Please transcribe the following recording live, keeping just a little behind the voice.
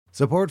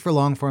Support for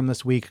Longform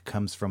this week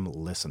comes from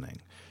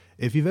listening.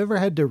 If you've ever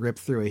had to rip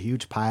through a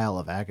huge pile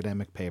of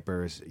academic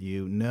papers,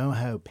 you know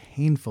how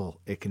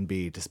painful it can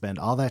be to spend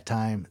all that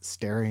time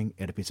staring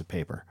at a piece of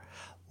paper.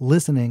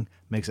 Listening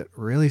makes it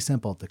really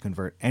simple to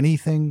convert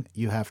anything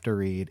you have to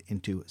read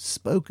into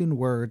spoken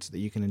words that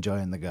you can enjoy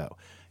on the go.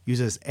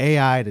 Uses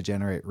AI to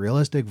generate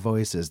realistic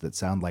voices that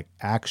sound like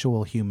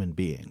actual human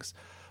beings.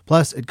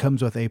 Plus, it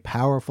comes with a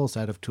powerful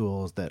set of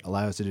tools that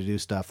allows you to do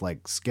stuff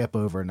like skip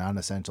over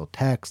non-essential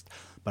text,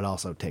 but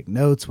also take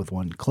notes with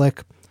one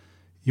click.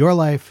 Your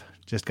life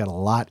just got a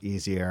lot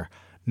easier.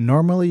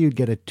 Normally, you'd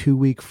get a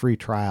 2-week free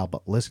trial,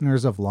 but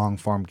listeners of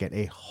Longform get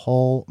a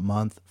whole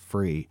month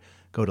free.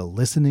 Go to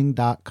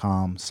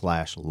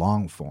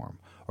listening.com/longform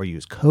or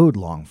use code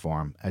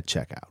longform at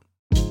checkout.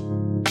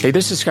 Hey,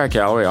 this is Scott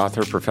Galloway,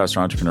 author, professor,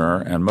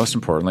 entrepreneur, and most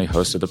importantly,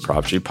 host of the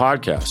Prop G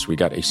podcast. We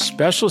got a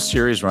special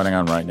series running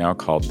on right now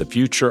called The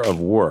Future of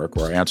Work,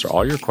 where I answer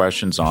all your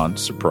questions on,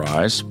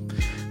 surprise,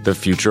 the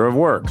future of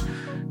work.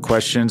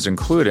 Questions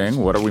including,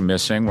 what are we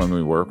missing when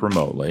we work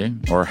remotely?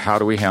 Or how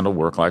do we handle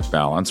work-life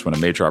balance when a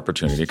major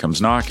opportunity comes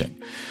knocking?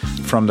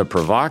 From the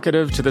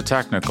provocative to the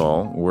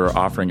technical, we're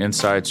offering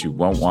insights you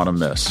won't want to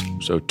miss.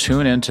 So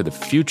tune in to The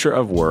Future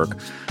of Work,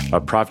 a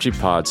Prop G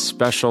Pod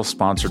special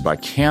sponsored by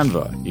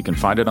Canva. You can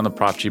find it on the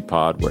Prop G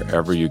Pod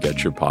wherever you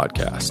get your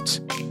podcasts.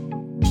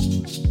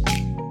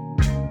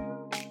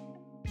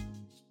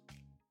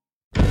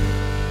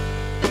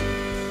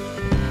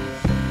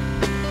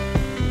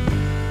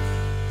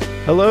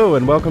 Hello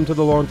and welcome to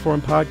the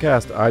Longform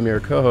Podcast. I'm your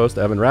co-host,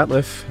 Evan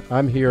Ratliff.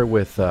 I'm here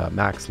with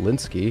Max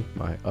Linsky,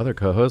 my other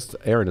co-host.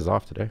 Aaron is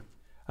off today.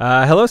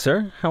 Hello,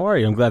 sir. How are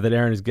you? I'm glad that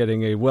Aaron is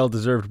getting a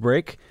well-deserved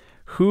break.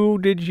 Who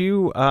did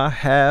you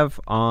have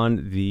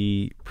on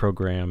the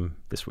program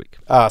this week?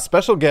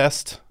 Special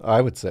guest,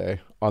 I would say,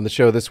 on the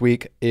show this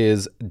week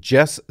is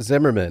Jess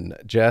Zimmerman.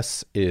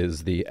 Jess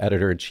is the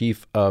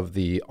editor-in-chief of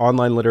the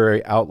online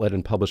literary outlet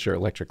and publisher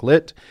Electric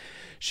Lit.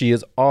 She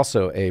is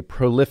also a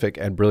prolific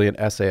and brilliant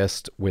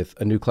essayist with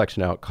a new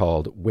collection out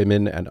called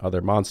Women and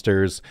Other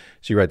Monsters.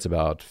 She writes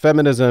about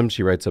feminism.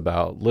 She writes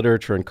about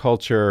literature and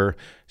culture.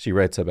 She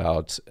writes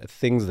about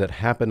things that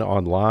happen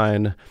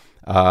online.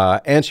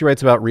 And she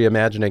writes about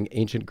reimagining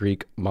ancient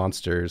Greek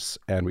monsters.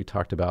 And we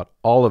talked about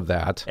all of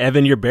that.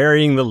 Evan, you're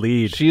burying the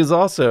lead. She is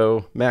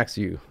also, Max,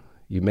 you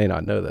may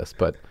not know this,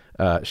 but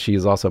she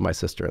is also my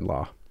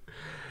sister-in-law.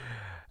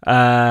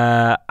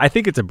 I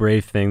think it's a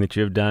brave thing that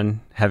you have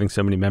done, having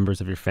so many members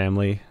of your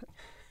family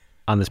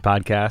on this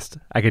podcast.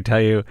 I could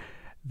tell you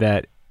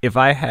that if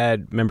I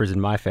had members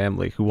in my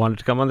family who wanted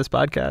to come on this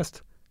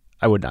podcast,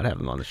 I would not have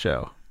them on the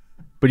show.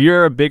 But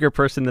you're a bigger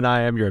person than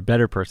I am. You're a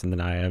better person than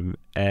I am.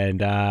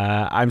 And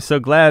I'm so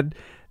glad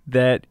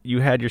that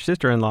you had your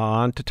sister-in-law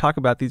on to talk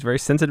about these very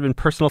sensitive and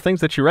personal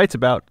things that she writes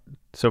about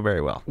so very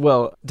well.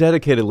 Well,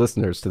 dedicated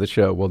listeners to the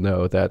show will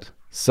know that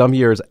some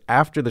years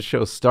after the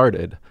show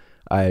started,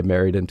 I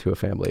married into a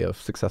family of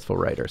successful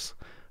writers,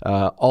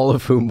 all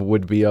of whom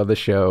would be on the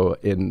show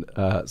in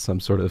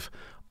some sort of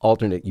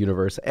alternate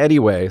universe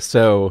anyway.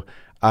 So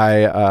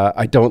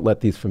I don't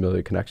let these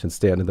familiar connections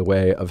stand in the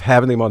way of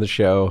having them on the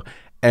show.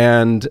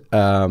 And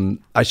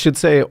I should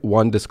say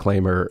one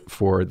disclaimer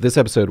for this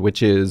episode,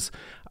 which is,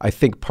 I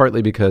think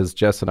partly because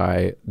Jess and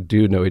I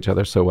do know each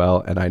other so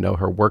well and I know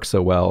her work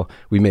so well,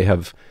 we may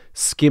have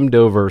skimmed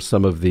over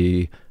some of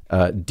the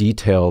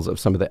details of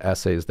some of the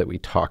essays that we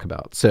talk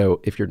about.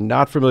 So if you're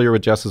not familiar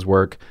with Jess's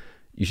work,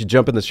 you should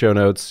jump in the show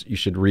notes. You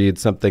should read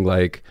something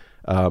like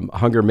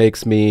Hunger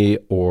Makes Me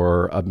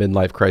or A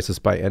Midlife Crisis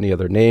by Any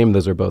Other Name.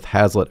 Those are both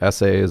Hazlitt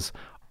essays.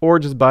 Or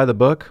just buy the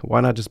book.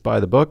 Why not just buy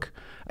the book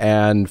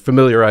and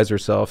familiarize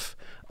yourself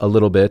a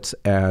little bit,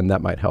 and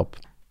that might help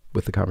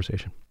with the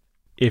conversation.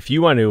 If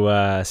you want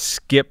to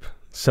skip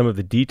some of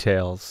the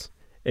details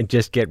and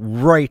just get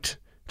right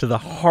to the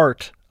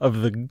heart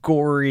of the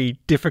gory,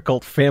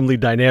 difficult family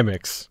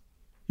dynamics,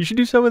 you should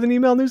do so with an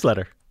email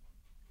newsletter.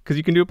 Because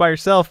you can do it by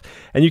yourself,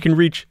 and you can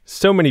reach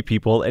so many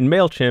people, and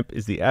MailChimp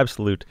is the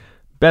absolute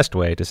best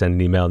way to send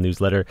an email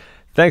newsletter.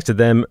 Thanks to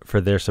them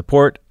for their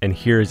support, and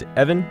here's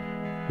Evan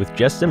with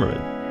Jess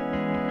Zimmerman.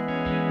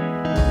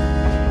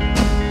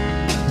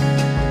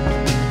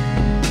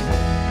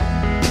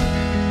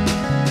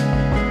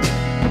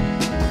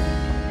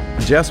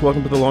 Jess,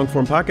 welcome to the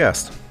Longform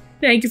Podcast.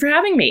 Thank you for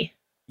having me.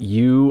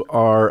 You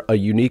are a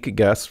unique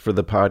guest for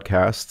the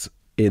podcast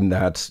in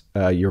that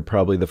you're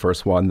probably the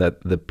first one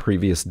that the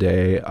previous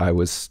day I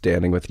was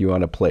standing with you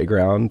on a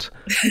playground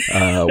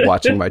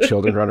watching my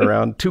children run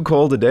around. Too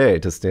cold a day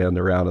to stand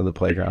around on the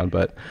playground,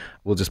 but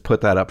we'll just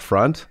put that up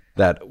front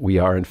that we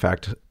are in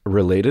fact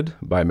related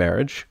by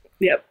marriage.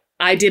 Yep.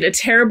 I did a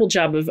terrible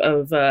job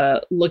of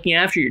looking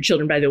after your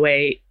children, by the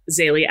way.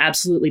 Zaylee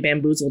absolutely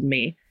bamboozled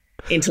me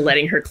into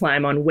letting her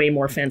climb on way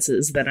more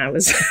fences than I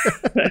was.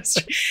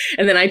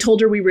 And then I told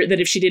her that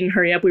if she didn't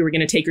hurry up, we were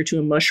going to take her to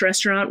a mush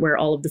restaurant where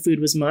all of the food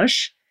was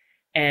mush.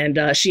 And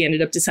she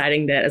ended up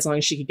deciding that as long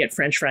as she could get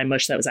French fry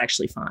mush, that was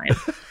actually fine.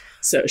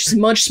 So she's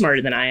much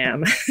smarter than I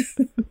am.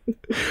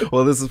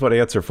 Well, this is what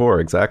ants are for,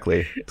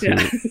 exactly,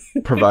 to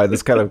provide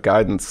this kind of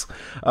guidance.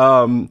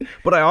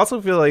 But I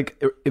also feel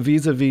like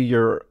vis-a-vis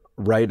your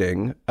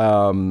writing,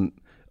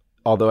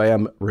 although I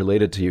am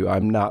related to you,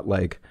 I'm not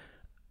like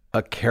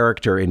a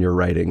character in your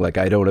writing. Like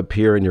I don't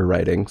appear in your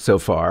writing so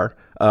far.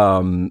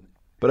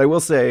 But I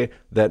will say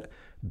that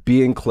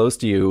being close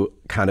to you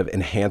kind of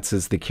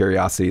enhances the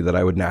curiosity that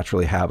I would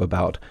naturally have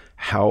about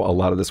how a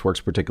lot of this works,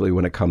 particularly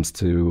when it comes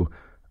to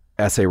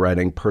essay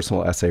writing,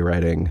 personal essay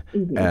writing,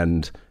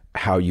 and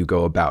how you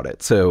go about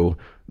it. So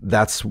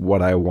that's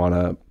what I want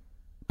to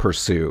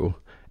pursue.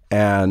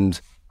 And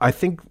I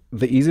think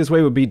the easiest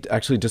way would be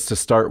actually just to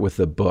start with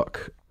the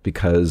book,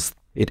 because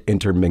it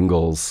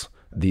intermingles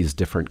these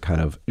different kind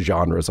of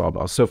genres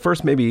almost. So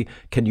first, maybe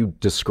can you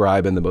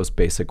describe in the most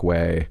basic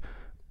way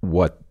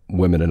what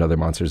Women and Other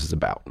Monsters is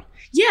about?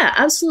 Yeah,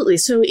 absolutely.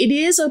 So it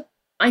is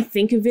I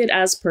think of it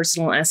as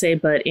personal essay,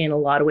 but in a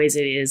lot of ways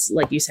it is,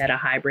 like you said, a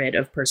hybrid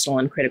of personal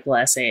and critical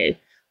essay,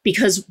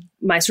 because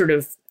my sort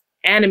of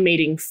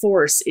animating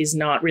force is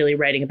not really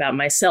writing about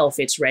myself.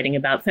 It's writing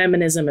about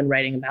feminism and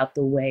writing about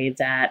the way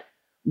that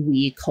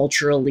we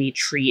culturally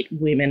treat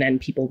women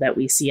and people that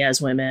we see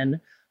as women.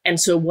 And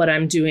so what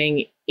I'm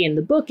doing in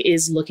the book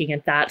is looking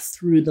at that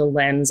through the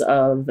lens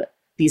of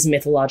these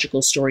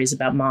mythological stories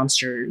about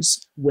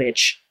monsters,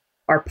 which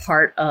are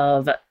part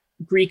of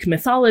Greek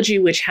mythology,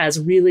 which has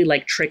really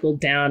like trickled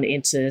down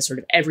into sort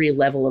of every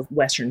level of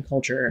Western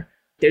culture.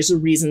 There's a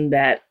reason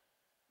that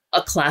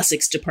a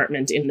classics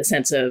department, in the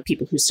sense of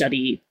people who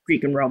study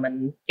Greek and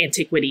Roman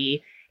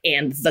antiquity,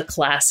 and the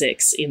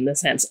classics in the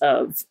sense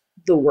of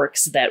the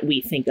works that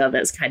we think of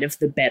as kind of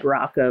the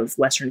bedrock of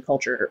Western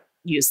culture,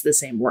 use the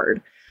same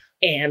word.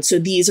 And so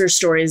these are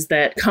stories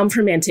that come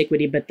from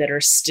antiquity, but that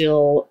are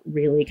still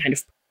really kind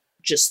of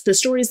just the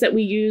stories that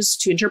we use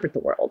to interpret the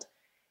world.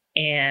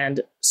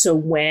 And so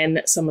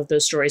when some of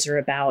those stories are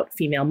about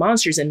female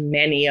monsters, and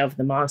many of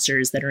the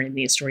monsters that are in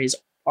these stories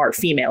are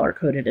female or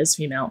coded as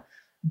female,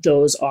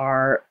 those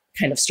are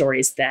kind of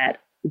stories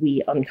that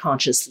we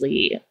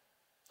unconsciously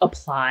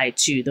apply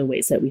to the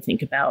ways that we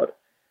think about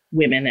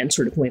women and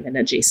sort of women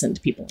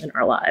adjacent people in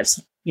our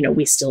lives. You know,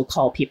 we still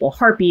call people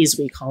harpies,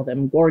 we call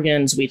them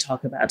gorgons, we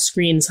talk about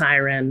screen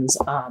sirens.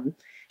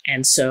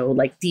 And so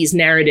like these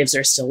narratives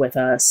are still with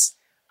us.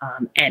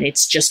 And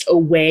it's just a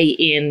way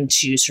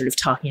into sort of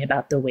talking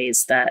about the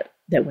ways that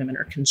women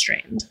are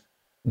constrained.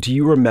 Do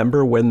you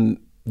remember when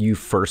you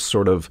first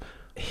sort of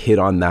hit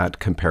on that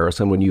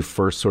comparison, when you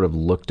first sort of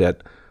looked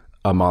at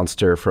a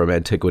monster from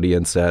antiquity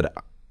and said,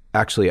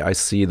 actually, I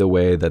see the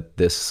way that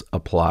this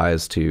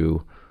applies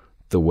to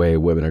the way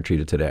women are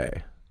treated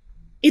today?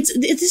 This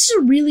is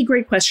a really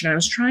great question. I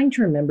was trying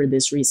to remember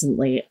this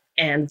recently.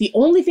 And the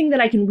only thing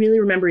that I can really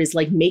remember is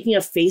like making a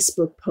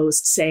Facebook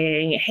post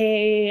saying,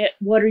 hey,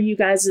 what are you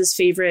guys'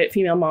 favorite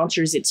female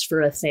monsters? It's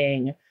for a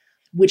thing,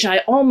 which I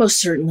almost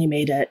certainly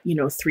made at,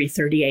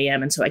 3:30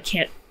 a.m. And so I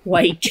can't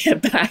quite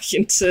get back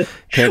into...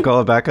 Can't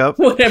call it back up?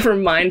 Whatever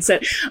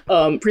mindset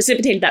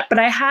precipitated that. But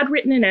I had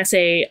written an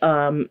essay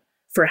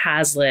for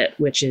Hazlitt,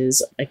 which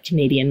is a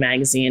Canadian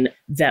magazine,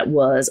 that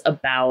was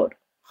about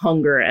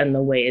hunger and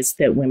the ways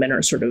that women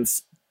are sort of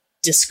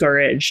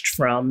discouraged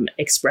from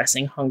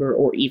expressing hunger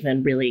or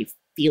even really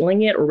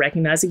feeling it or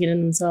recognizing it in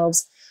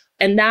themselves.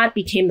 And that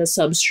became the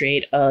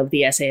substrate of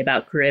the essay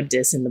about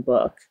Charybdis in the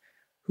book,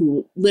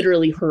 who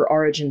literally her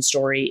origin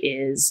story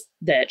is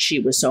that she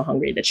was so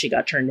hungry that she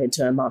got turned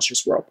into a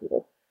monstrous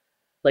whirlpool.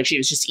 Like she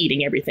was just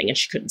eating everything and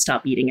she couldn't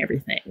stop eating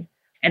everything.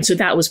 And so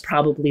that was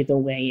probably the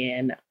way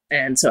in.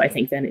 And so I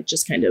think then it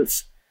just kind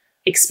of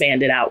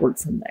expanded outward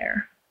from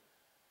there.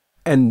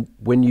 And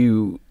when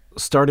you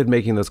started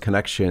making those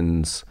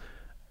connections,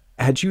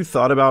 had you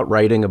thought about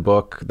writing a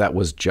book that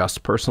was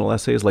just personal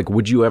essays? Like,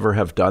 would you ever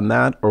have done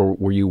that? Or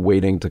were you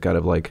waiting to kind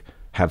of like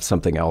have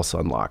something else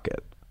unlock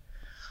it?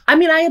 I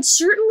mean, I had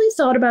certainly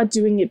thought about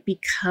doing it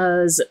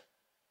because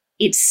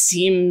it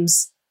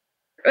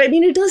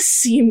does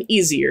seem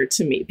easier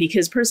to me,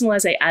 because personal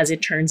essay, as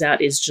it turns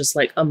out, is just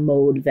like a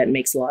mode that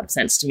makes a lot of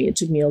sense to me. It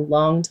took me a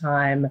long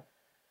time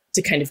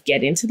to kind of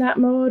get into that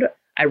mode.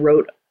 I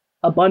wrote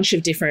a bunch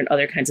of different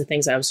other kinds of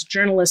things. I was a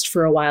journalist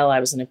for a while. I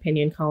was an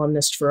opinion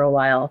columnist for a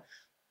while.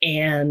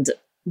 And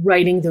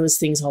writing those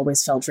things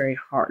always felt very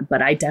hard.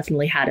 But I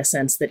definitely had a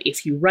sense that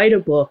if you write a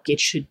book, it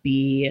should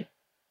be...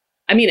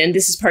 and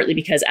this is partly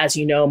because, as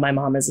you know, my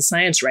mom is a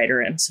science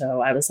writer. And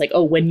so I was like,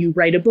 oh, when you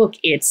write a book,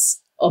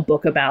 it's a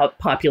book about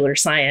popular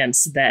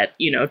science that,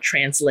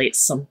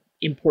 translates some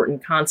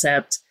important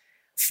concept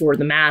for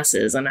the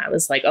masses. And I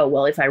was like, oh,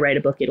 well, if I write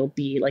a book, it'll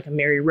be like a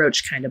Mary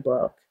Roach kind of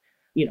book,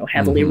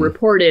 heavily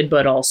reported,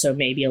 but also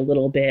maybe a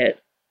little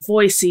bit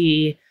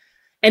voicey.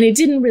 And it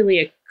didn't really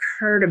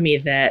occur to me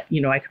that,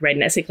 I could write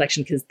an essay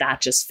collection, because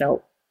that just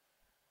felt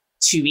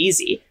too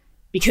easy,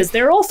 because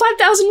they're all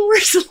 5,000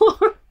 words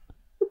long.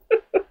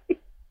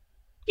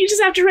 You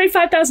just have to write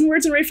 5,000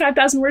 words and write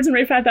 5,000 words and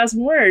write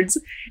 5,000 words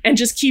and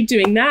just keep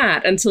doing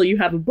that until you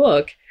have a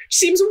book. Which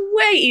seems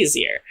way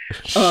easier.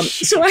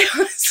 So I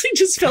honestly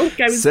just felt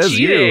like I was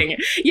cheating. You.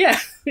 Yeah.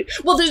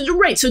 Well,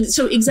 right.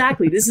 So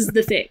exactly. This is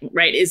the thing,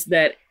 right? Is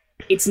that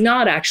it's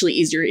not actually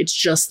easier. It's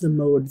just the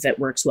mode that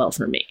works well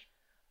for me.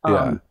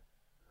 Yeah.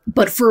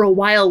 But for a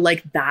while,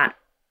 like that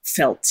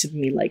felt to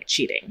me like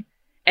cheating.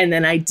 And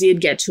then I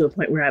did get to a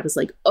point where I was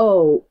like,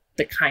 oh,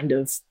 the kind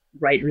of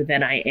writer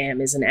that I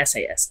am is an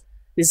essayist.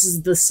 This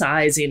is the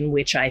size in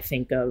which I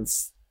think of,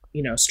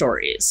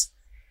 stories.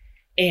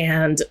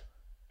 And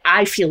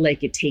I feel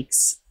like it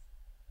takes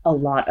a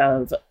lot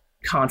of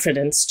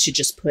confidence to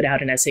just put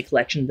out an essay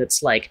collection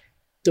that's like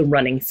the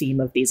running theme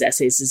of these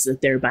essays is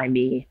that they're by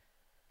me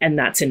and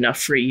that's enough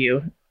for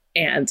you.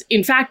 And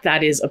in fact,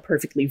 that is a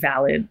perfectly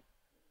valid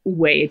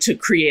way to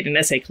create an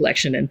essay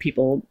collection, and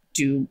people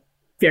do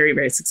very,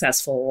 very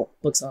successful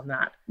books on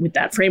that with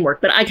that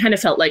framework. But I kind of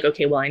felt like,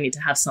 okay, well, I need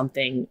to have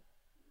something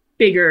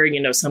bigger,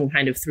 some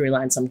kind of through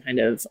line, some kind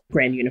of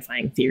grand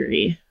unifying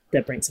theory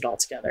that brings it all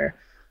together.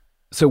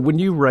 So when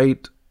you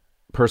write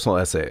personal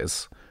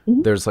essays,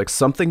 there's like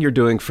something you're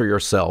doing for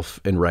yourself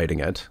in writing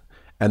it,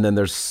 and then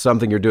there's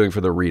something you're doing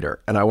for the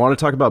reader. And I want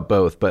to talk about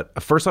both, but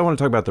first I want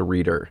to talk about the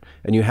reader.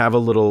 And you have a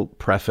little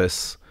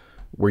preface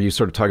where you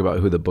sort of talk about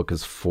who the book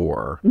is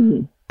for.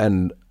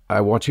 And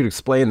I want you to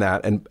explain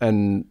that.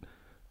 And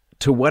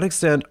to what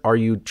extent are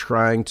you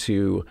trying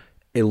to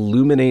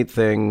illuminate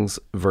things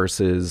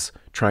versus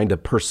trying to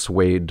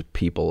persuade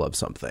people of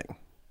something?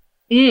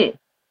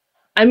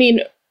 I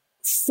mean,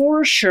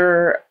 for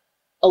sure,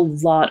 a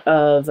lot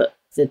of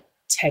the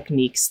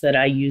techniques that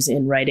I use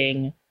in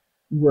writing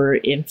were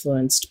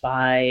influenced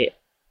by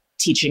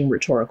teaching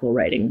rhetorical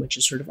writing, which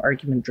is sort of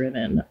argument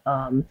driven.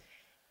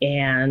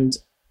 And,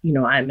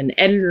 I'm an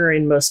editor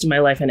in most of my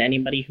life, and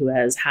anybody who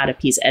has had a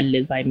piece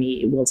edited by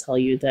me will tell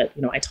you that,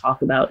 I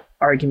talk about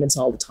arguments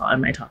all the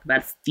time. I talk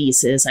about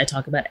thesis. I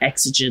talk about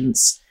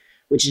exigence,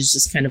 which is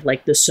just kind of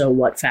like the so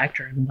what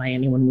factor and why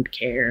anyone would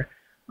care.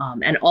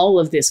 And all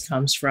of this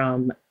comes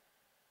from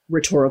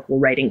rhetorical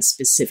writing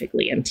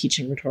specifically and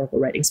teaching rhetorical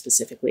writing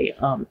specifically.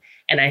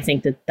 And I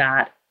think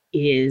that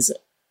is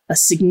a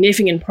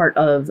significant part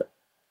of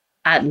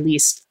at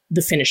least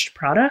the finished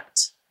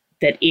product,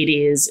 that it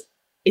is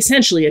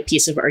essentially a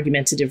piece of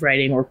argumentative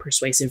writing or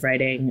persuasive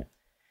writing,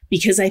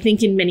 because I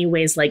think in many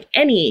ways, like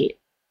any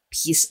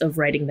piece of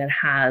writing that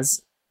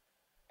has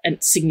a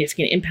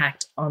significant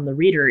impact on the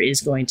reader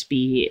is going to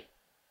be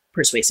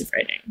persuasive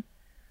writing.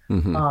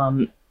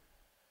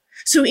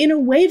 So in a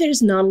way,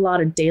 there's not a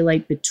lot of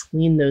daylight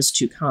between those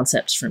two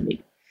concepts for me.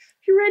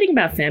 If you're writing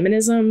about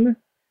feminism,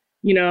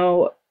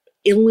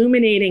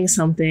 illuminating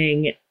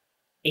something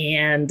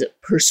and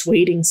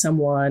persuading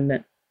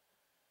someone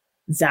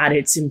that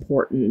it's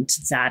important,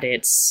 that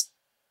it's,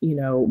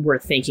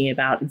 worth thinking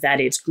about,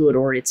 that it's good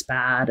or it's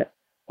bad,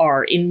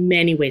 are in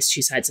many ways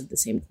two sides of the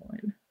same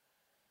coin.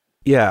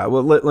 Yeah,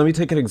 well, let me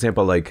take an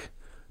example. Like,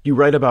 you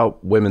write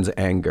about women's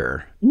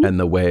anger and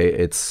the way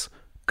it's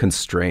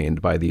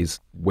constrained by these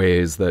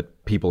ways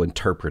that people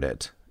interpret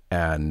it.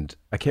 And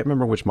I can't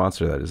remember which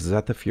monster that is. Is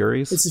that the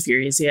Furies? It's the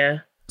Furies, yeah.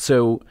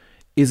 So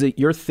is it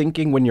your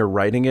thinking when you're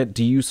writing it?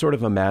 Do you sort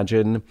of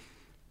imagine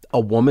a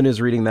woman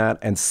is reading that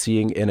and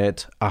seeing in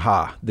it,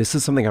 aha, this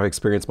is something I've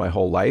experienced my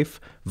whole life,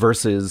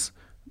 versus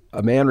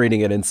a man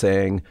reading it and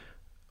saying,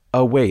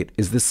 oh, wait,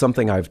 is this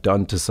something I've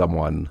done to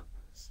someone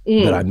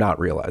that I'm not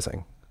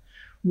realizing?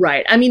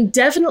 Right. I mean,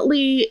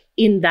 definitely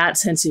in that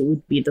sense, it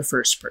would be the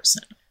first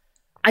person.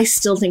 I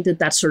still think that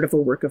that's sort of a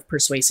work of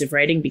persuasive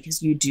writing,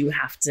 because you do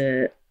have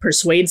to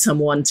persuade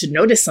someone to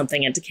notice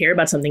something and to care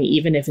about something,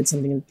 even if it's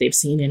something that they've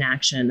seen in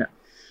action.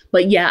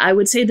 But yeah, I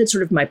would say that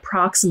sort of my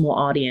proximal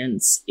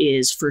audience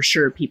is for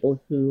sure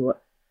people who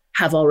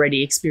have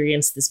already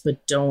experienced this,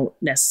 but don't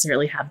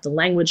necessarily have the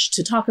language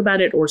to talk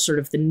about it or sort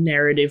of the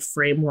narrative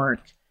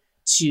framework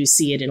to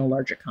see it in a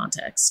larger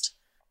context.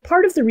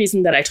 Part of the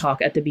reason that I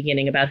talk at the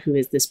beginning about who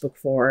is this book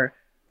for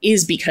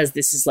is because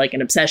this is like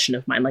an obsession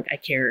of mine. Like, I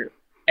care,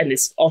 and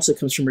this also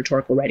comes from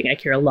rhetorical writing, I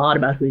care a lot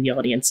about who the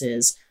audience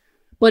is.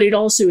 But it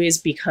also is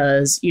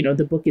because,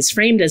 the book is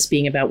framed as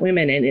being about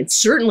women, and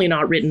it's certainly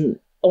not written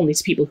only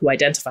to people who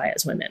identify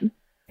as women.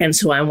 And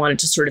so I wanted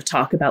to sort of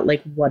talk about,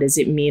 like, what does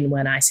it mean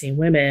when I say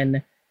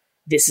women?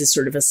 This is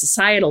sort of a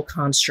societal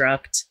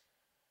construct.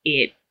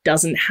 It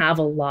doesn't have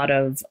a lot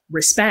of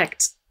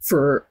respect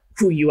for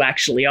who you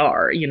actually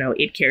are.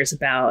 It cares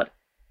about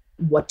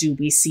what do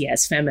we see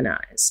as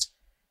feminized.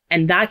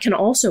 And that can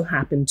also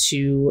happen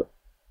to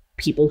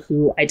people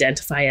who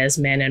identify as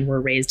men and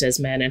were raised as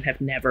men and have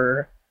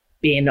never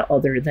been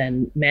other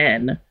than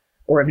men,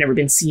 or have never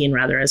been seen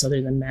rather as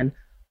other than men,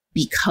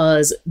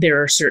 because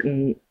there are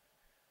certain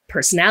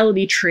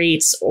personality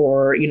traits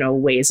or,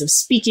 ways of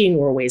speaking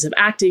or ways of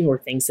acting or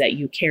things that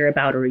you care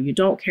about or you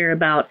don't care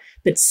about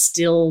that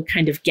still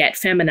kind of get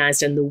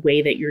feminized, and the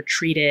way that you're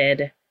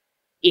treated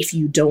if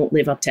you don't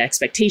live up to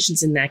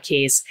expectations in that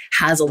case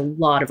has a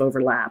lot of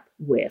overlap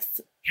with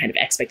kind of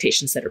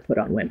expectations that are put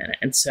on women.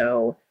 And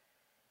so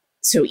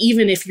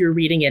even if you're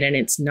reading it and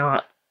it's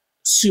not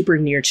super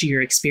near to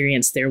your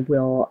experience, there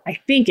will, I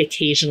think,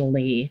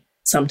 occasionally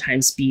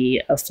sometimes be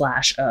a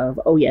flash of,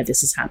 oh yeah, this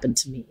has happened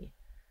to me.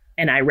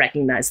 And I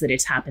recognize that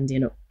it's happened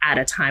at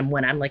a time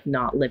when I'm like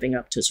not living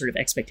up to sort of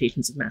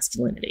expectations of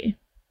masculinity.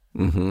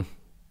 Mm-hmm.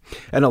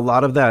 And a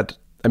lot of that,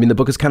 I mean, the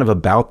book is kind of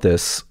about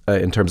this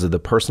in terms of the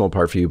personal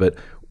part for you, but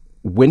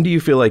when do you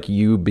feel like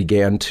you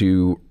began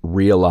to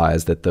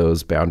realize that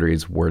those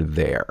boundaries were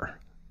there?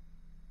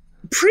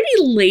 Pretty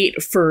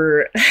late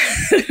for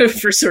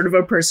for sort of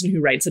a person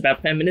who writes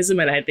about feminism.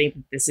 And I think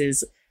this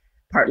is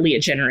partly a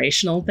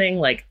generational thing.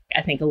 Like,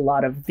 I think a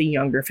lot of the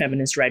younger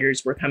feminist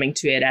writers were coming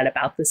to it at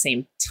about the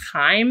same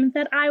time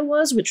that I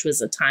was, which was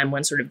a time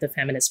when sort of the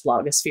feminist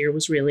blogosphere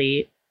was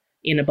really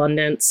in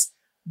abundance,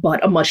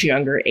 but a much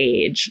younger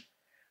age.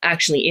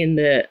 Actually, in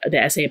the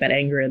essay about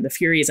anger and the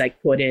Furies, I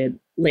quoted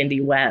Lindy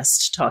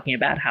West talking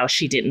about how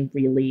she didn't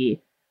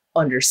really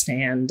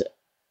understand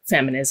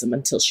feminism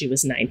until she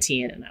was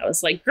 19. And I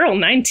was like, girl,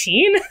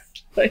 19?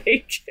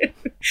 Like,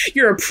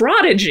 you're a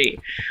prodigy.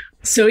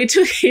 So it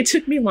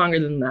took me longer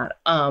than that.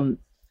 And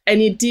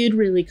it did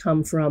really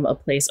come from a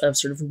place of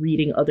sort of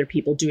reading other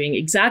people doing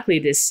exactly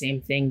this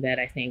same thing that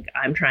I think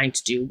I'm trying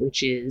to do,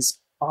 which is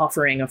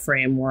offering a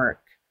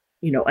framework,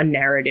 a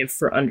narrative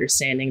for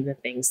understanding the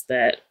things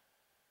that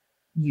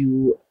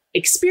you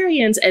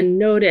experience and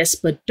notice,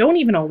 but don't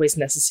even always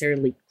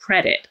necessarily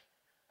credit.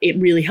 It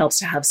really helps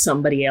to have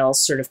somebody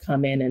else sort of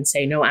come in and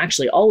say, no,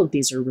 actually, all of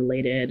these are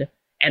related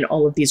and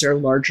all of these are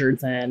larger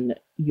than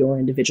your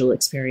individual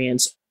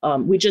experience.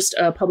 We just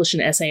published an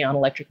essay on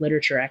electric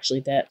literature,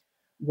 actually, it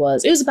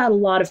was about a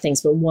lot of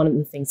things, but one of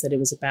the things that it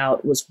was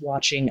about was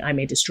watching I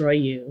May Destroy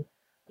You,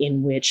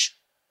 in which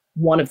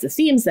one of the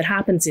themes that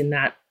happens in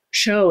that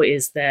show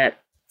is that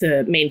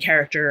the main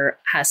character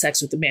has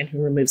sex with the man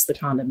who removes the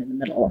condom in the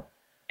middle.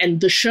 And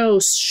the show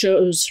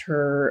shows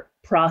her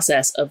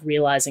process of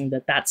realizing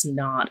that that's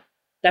not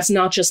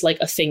just like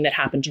a thing that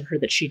happened to her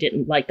that she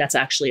didn't like. That's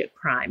actually a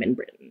crime in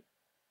Britain.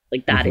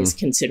 Like, that is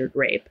considered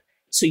rape.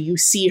 So you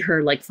see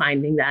her like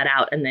finding that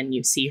out, and then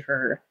you see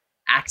her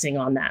acting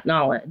on that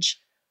knowledge.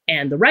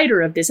 And the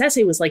writer of this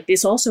essay was like,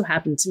 this also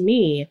happened to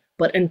me,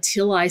 but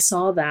until I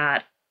saw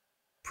that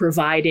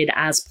provided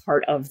as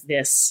part of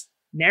this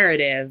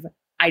narrative,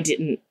 I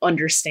didn't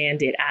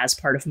understand it as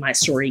part of my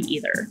story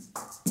either.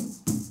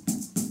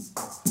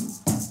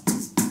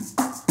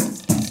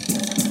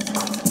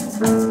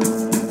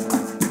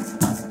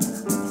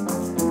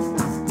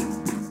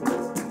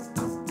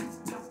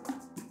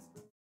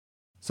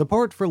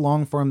 Support for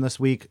Longform this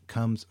week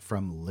comes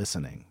from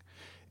listening.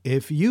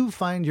 If you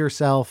find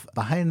yourself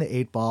behind the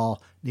eight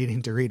ball,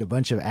 needing to read a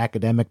bunch of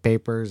academic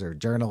papers or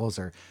journals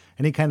or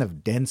any kind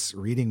of dense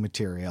reading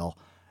material,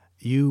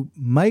 you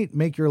might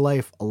make your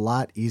life a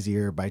lot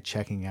easier by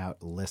checking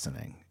out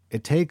listening.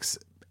 It takes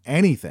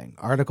anything,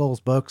 articles,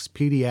 books,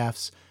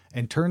 PDFs,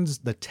 and turns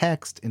the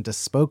text into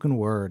spoken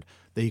word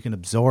that you can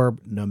absorb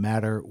no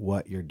matter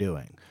what you're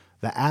doing.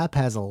 The app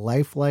has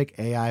lifelike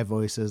AI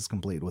voices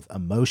complete with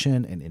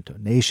emotion and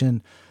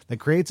intonation that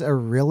creates a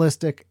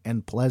realistic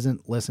and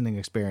pleasant listening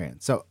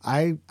experience. So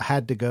I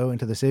had to go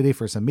into the city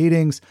for some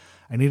meetings.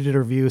 I needed to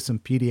review some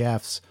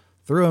PDFs,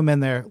 threw them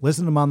in there,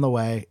 listened to them on the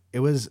way.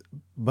 It was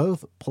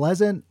both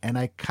pleasant, and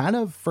I kind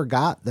of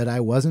forgot that I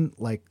wasn't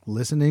like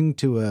listening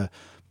to a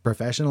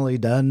professionally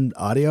done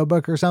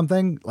audiobook or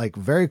something. Like,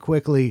 very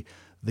quickly,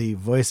 the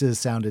voices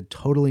sounded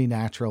totally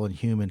natural and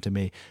human to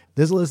me.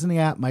 This listening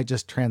app might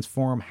just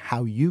transform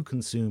how you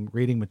consume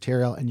reading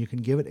material, and you can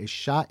give it a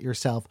shot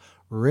yourself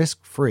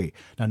risk-free.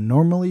 Now,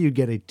 normally you'd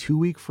get a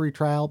 2-week free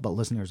trial, but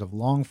listeners of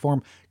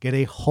Longform get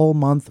a whole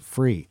month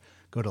free.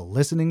 Go to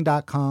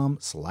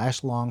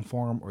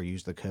listening.com/longform or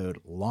use the code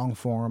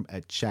longform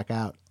at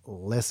checkout.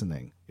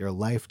 Listening. Your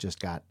life just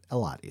got a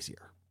lot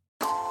easier.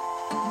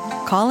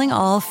 Calling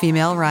all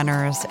female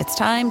runners, it's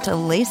time to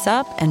lace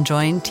up and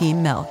join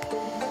Team Milk.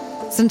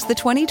 Since the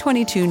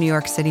 2022 New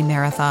York City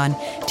Marathon,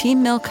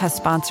 Team Milk has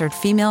sponsored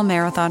female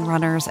marathon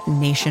runners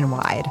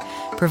nationwide,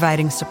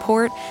 providing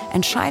support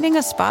and shining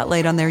a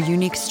spotlight on their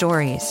unique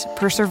stories,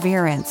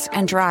 perseverance,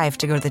 and drive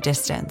to go the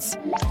distance.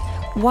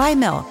 Why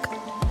milk?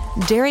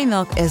 Dairy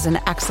milk is an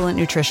excellent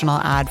nutritional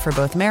add for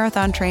both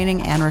marathon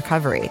training and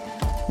recovery.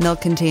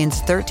 Milk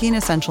contains 13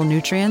 essential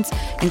nutrients,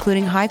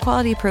 including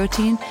high-quality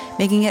protein,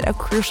 making it a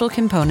crucial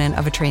component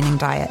of a training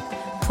diet.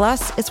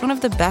 Plus, it's one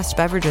of the best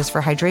beverages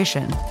for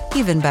hydration,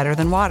 even better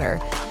than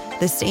water.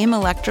 The same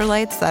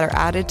electrolytes that are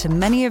added to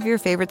many of your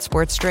favorite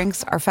sports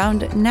drinks are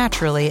found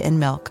naturally in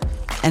milk.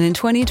 And in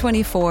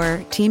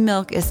 2024, Team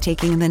Milk is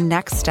taking the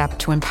next step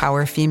to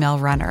empower female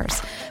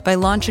runners by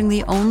launching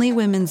the only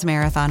women's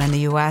marathon in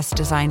the U.S.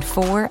 designed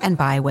for and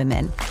by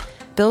women.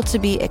 Built to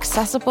be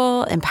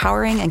accessible,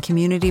 empowering, and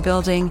community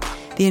building,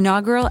 the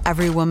inaugural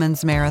Every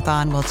Woman's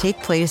Marathon will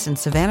take place in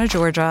Savannah,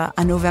 Georgia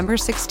on November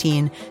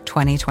 16,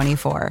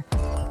 2024.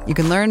 You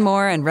can learn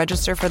more and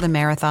register for the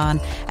marathon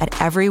at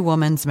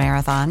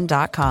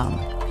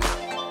everywomansmarathon.com.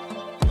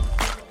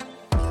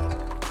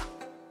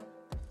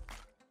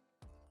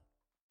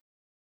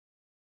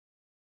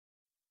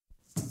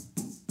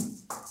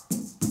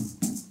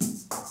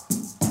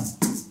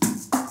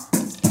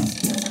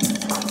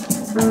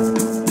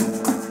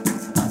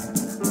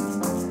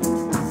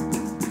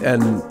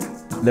 And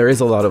There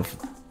is a lot of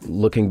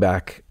looking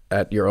back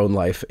at your own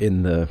life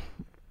in the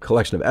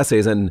collection of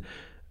essays, and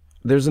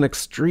there's an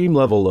extreme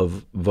level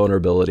of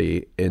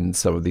vulnerability in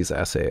some of these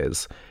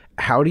essays.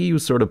 How do you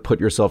sort of put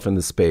yourself in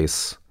the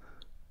space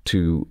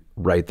to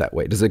write that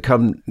way? Does it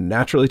come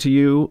naturally to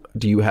you?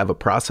 Do you have a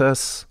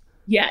process?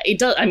 Yeah, it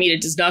does. I mean,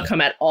 it does not come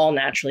at all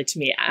naturally to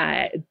me.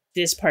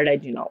 This part I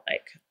do not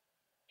like.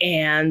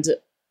 And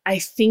I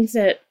think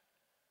that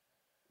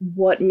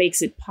what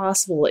makes it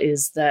possible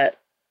is that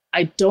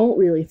I don't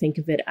really think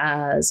of it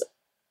as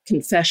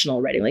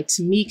confessional writing. Like,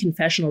 to me,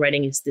 confessional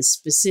writing is this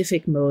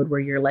specific mode where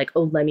you're like,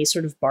 oh, let me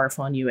sort of barf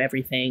on you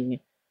everything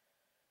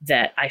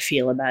that I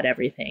feel about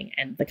everything.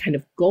 And the kind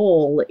of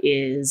goal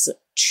is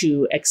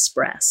to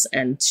express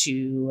and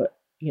to,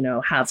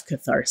 have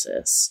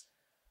catharsis.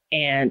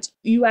 And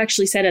you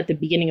actually said at the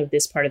beginning of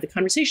this part of the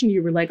conversation,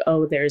 you were like,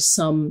 oh, there's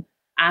some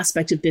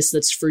aspect of this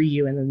that's for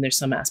you, and then there's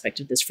some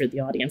aspect of this for the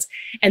audience.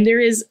 And there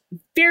is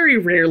very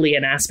rarely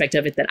an aspect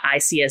of it that I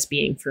see as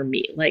being for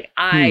me. Like,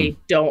 I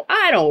don't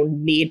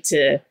need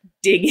to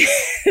dig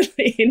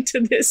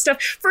into this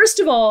stuff. First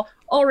of all,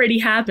 already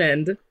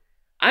happened.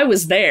 I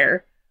was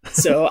there.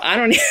 So I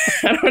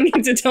don't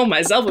need to tell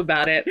myself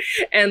about it.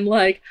 And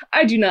like,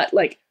 I do not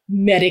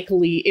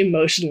medically,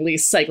 emotionally,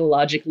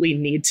 psychologically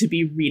need to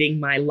be reading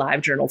my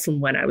live journal from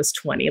when I was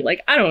 20.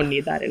 Like, I don't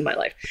need that in my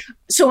life.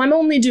 So I'm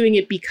only doing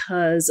it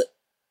because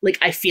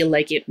I feel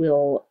like it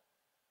will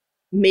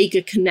make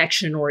a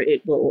connection, or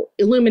it will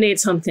illuminate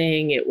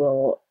something.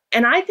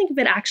 And I think of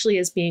it actually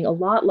as being a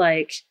lot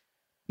like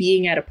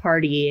being at a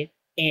party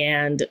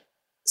and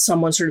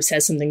someone sort of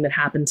says something that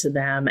happened to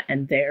them,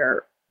 and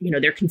they're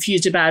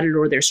confused about it,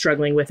 or they're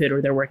struggling with it,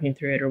 or they're working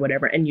through it, or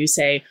whatever. And you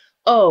say,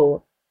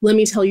 oh, let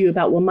me tell you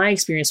about what my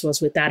experience was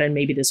with that, and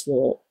maybe this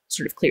will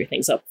sort of clear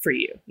things up for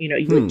you.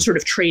 You're sort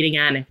of trading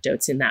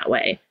anecdotes in that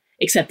way,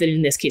 except that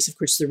in this case, of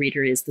course, the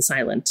reader is the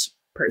silent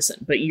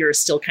person, but you're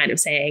still kind of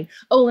saying,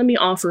 oh, let me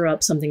offer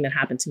up something that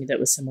happened to me that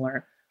was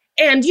similar.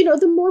 And,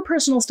 the more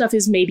personal stuff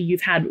is maybe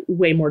you've had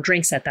way more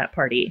drinks at that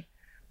party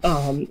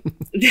than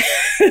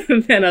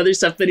other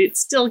stuff, but it's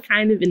still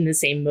kind of in the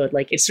same mode.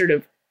 Like, it's sort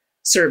of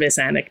service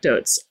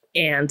anecdotes.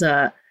 And,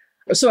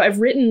 so I've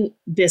written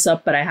this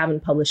up, but I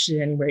haven't published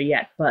it anywhere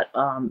yet. But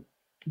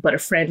a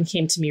friend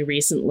came to me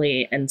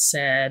recently and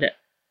said,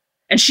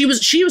 and she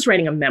was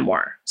writing a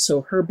memoir.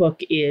 So her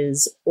book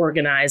is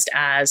organized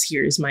as,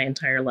 here's my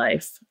entire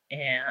life.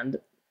 And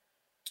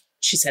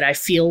she said, I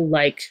feel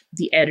like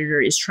the editor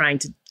is trying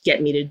to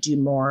get me to do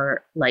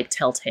more like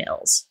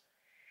telltales.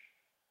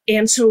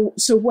 And so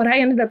what I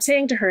ended up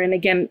saying to her, and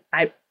again,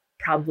 I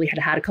probably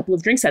had a couple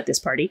of drinks at this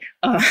party.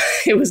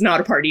 It was not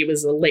a party. It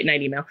was a late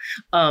night email.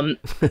 And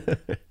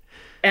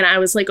I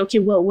was like, okay,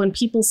 well, when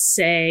people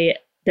say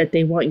that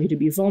they want you to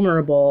be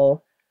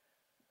vulnerable,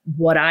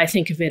 what I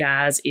think of it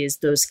as is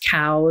those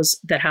cows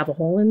that have a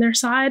hole in their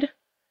side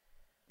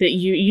that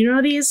you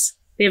know these?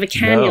 They have a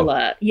cannula.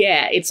 No.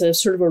 Yeah, it's a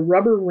sort of a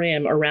rubber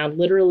rim around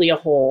literally a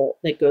hole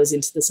that goes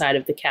into the side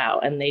of the cow.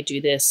 And they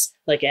do this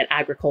like at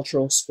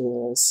agricultural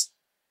schools.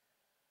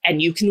 And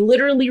you can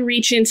literally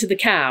reach into the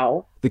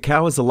cow. The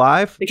cow is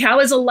alive? The cow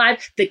is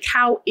alive. The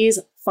cow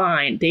is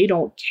fine. They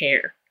don't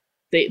care.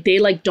 They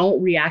don't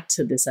react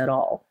to this at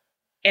all.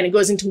 And it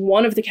goes into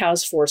one of the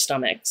cow's four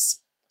stomachs.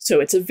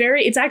 So it's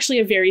actually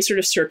a very sort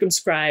of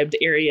circumscribed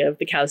area of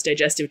the cow's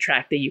digestive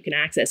tract that you can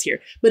access here.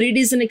 But it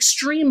is an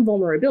extreme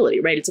vulnerability,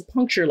 right? It's a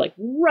puncture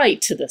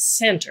right to the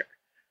center.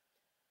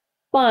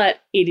 But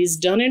it is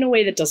done in a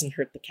way that doesn't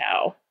hurt the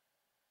cow.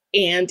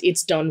 And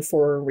it's done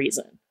for a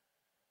reason.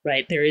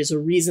 Right. There is a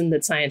reason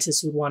that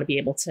scientists would want to be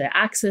able to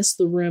access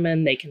the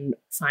rumen. They can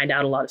find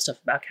out a lot of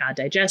stuff about cow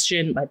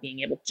digestion by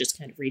being able to just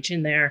kind of reach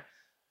in there.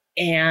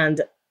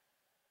 And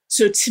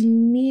so to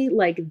me,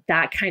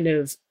 that kind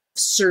of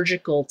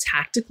surgical,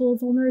 tactical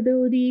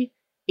vulnerability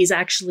is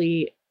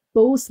actually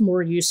both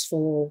more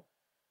useful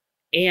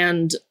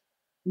and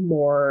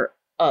more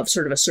of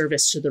sort of a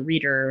service to the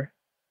reader,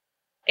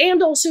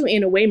 and also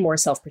in a way more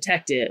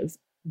self-protective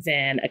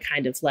than a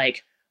kind of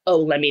oh,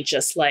 let me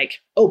just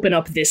open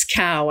up this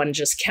cow and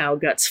just cow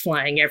guts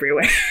flying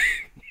everywhere,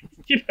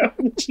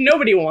 which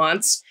nobody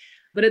wants.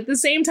 But at the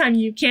same time,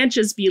 you can't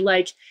just be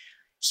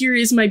here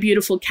is my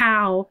beautiful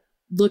cow,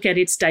 look at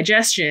its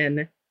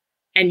digestion,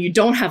 and you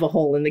don't have a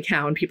hole in the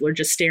cow and people are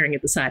just staring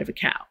at the side of a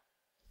cow.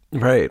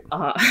 Right.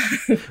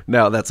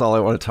 Now, that's all I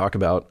want to talk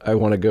about. I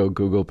want to go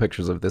Google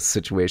pictures of this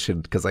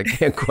situation because I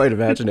can't quite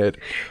imagine it.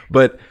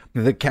 But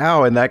the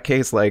cow in that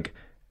case,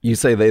 you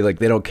say they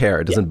don't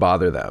care. It doesn't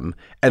bother them.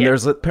 And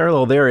there's a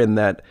parallel there in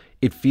that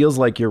it feels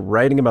like you're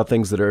writing about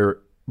things that are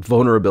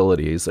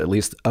vulnerabilities, at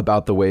least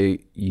about the way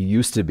you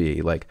used to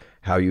be, like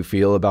how you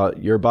feel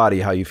about your body,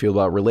 how you feel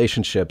about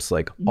relationships,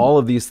 all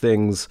of these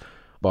things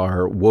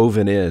are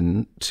woven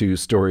in to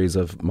stories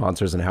of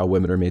monsters and how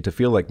women are made to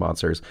feel like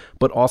monsters.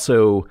 But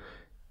also,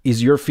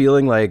 is your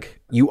feeling like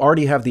you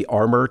already have the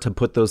armor to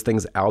put those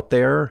things out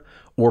there,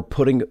 or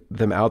putting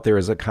them out there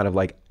as a kind of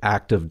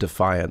act of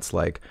defiance,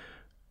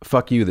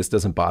 fuck you, this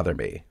doesn't bother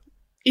me?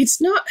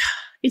 It's not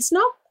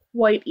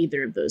quite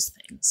either of those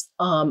things.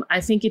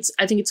 I think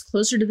it's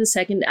closer to the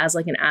second as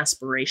like an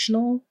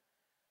aspirational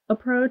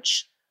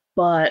approach,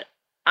 but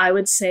I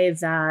would say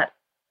that,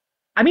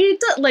 I mean,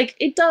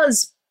 it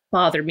does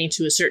bother me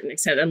to a certain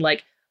extent, and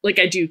like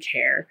I do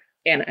care,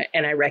 and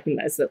I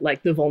recognize that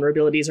like the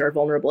vulnerabilities are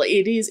vulnerable.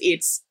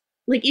 It's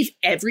like, if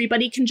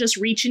everybody can just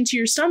reach into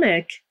your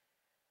stomach,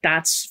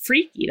 that's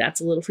freaky.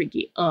 That's a little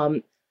freaky.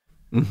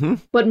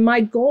 But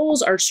my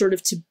goals are sort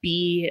of to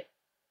be,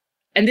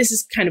 and this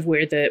is kind of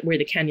where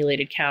the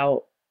cannulated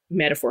cow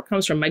metaphor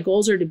comes from. My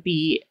goals are to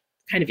be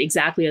kind of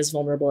exactly as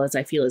vulnerable as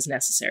I feel is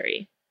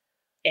necessary.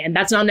 And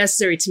that's not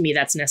necessary to me.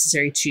 That's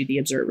necessary to the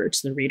observer,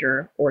 to the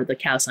reader, or the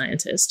cow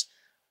scientist.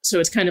 So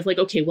it's kind of like,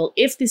 okay, well,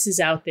 if this is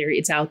out there,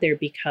 it's out there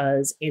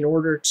because in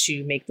order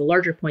to make the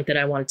larger point that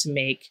I wanted to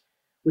make,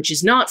 which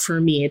is not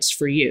for me, it's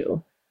for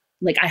you,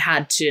 like I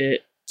had to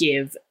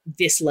give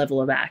this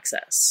level of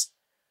access.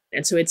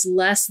 And so it's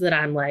less that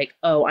I'm like,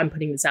 oh, I'm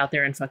putting this out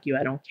there and fuck you,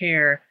 I don't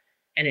care.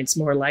 And it's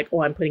more like,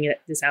 oh, I'm putting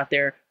this out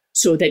there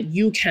so that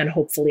you can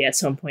hopefully at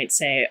some point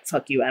say,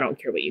 fuck you, I don't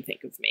care what you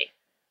think of me.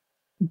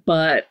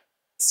 But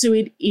so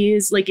it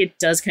is like, it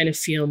does kind of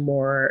feel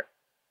more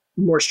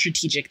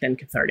strategic than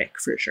cathartic,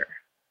 for sure.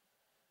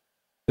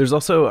 There's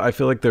also, I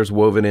feel like there's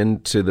woven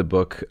into the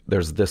book,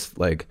 there's this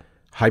like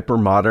hyper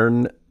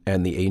modern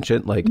and the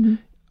ancient, like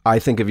I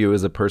think of you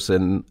as a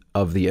person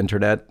of the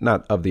internet,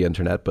 not of the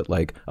internet, but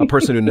like a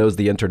person who knows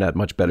the internet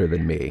much better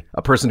than me,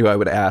 a person who I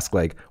would ask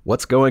like,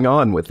 what's going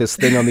on with this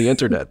thing on the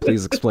internet?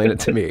 Please explain it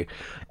to me.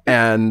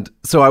 And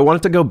so I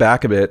wanted to go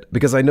back a bit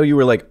because I know you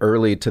were like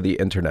early to the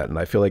internet, and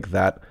I feel like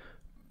that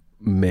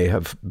may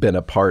have been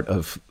a part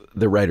of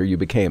the writer you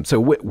became. So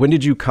when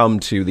did you come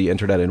to the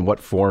internet, and what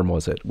form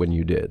was it when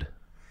you did?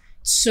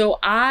 So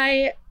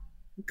I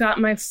got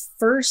my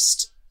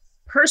first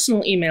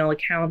personal email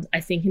account, I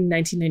think in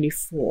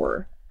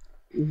 1994,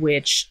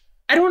 which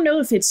I don't know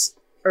if it's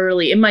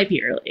early. It might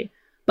be early,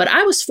 but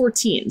I was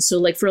 14. So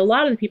like for a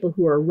lot of the people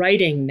who are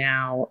writing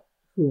now,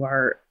 who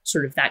are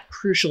sort of that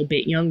crucial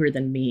bit younger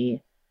than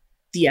me,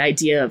 the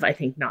idea of, I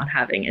think, not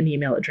having an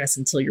email address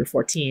until you're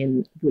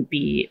 14 would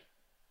be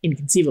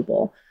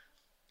inconceivable.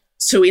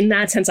 So in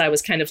that sense, I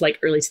was kind of like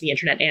early to the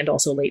internet and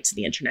also late to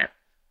the internet.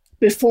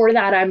 Before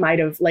that, I might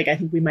have, like, I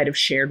think we might have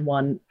shared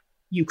one.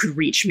 You could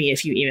reach me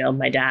if you emailed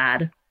my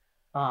dad.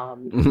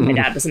 My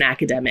dad was an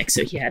academic,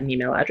 so he had an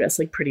email address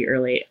like pretty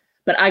early.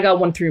 But I got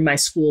one through my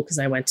school because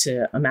I went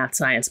to a math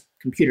science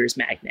computers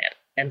magnet.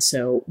 And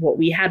so what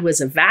we had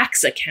was a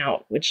VAX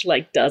account, which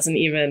like doesn't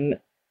even,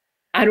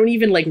 I don't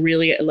even like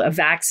really, a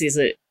VAX is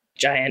a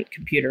giant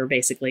computer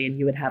basically. And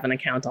you would have an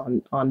account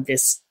on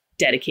this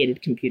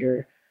dedicated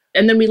computer.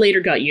 And then we later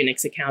got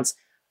Unix accounts.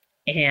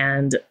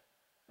 And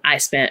I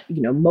spent,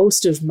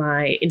 most of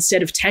my,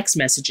 instead of text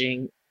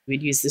messaging,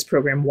 we'd use this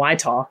program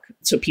YTalk.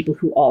 So people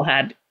who all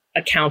had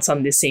accounts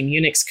on this same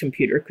Unix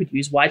computer could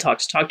use YTalk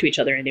to talk to each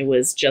other. And it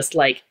was just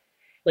like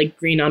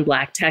green on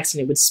black text,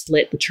 and it would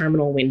split the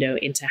terminal window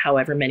into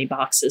however many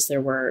boxes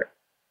there were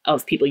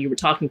of people you were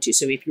talking to.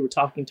 So if you were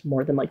talking to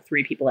more than like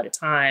 3 people at a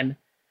time,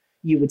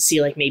 you would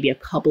see like maybe a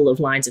couple of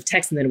lines of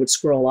text, and then it would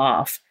scroll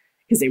off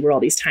because they were all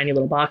these tiny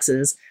little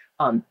boxes.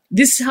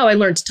 This is how I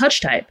learned to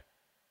touch type,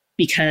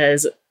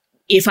 because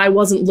if I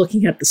wasn't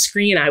looking at the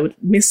screen, I would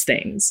miss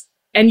things.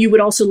 And you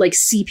would also like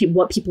see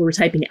what people were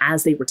typing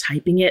as they were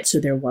typing it. So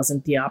there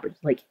wasn't the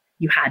like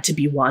you had to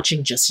be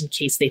watching just in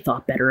case they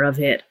thought better of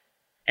it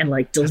and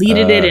like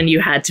deleted it. And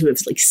you had to have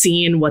like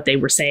seen what they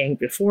were saying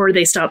before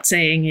they stopped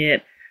saying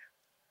it.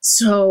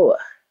 So,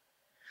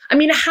 I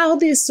mean, how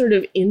this sort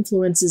of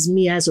influences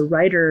me as a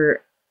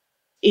writer,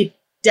 it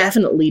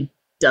definitely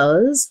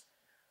does.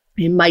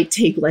 It might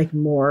take like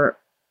more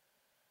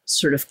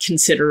sort of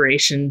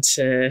consideration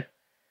to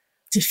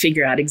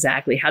figure out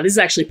exactly how. This is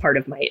actually part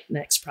of my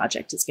next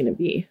project. Is going to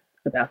be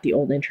about the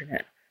old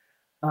internet.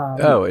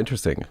 Oh,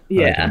 interesting.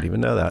 Yeah. I didn't even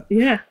know that.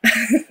 Yeah.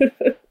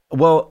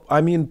 Well,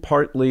 I mean,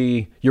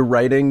 partly you're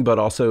writing, but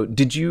also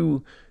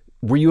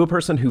were you a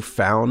person who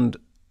found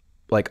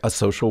like a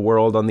social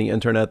world on the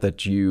internet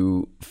that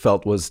you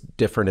felt was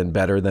different and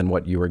better than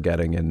what you were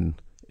getting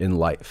in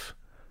life?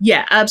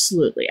 Yeah,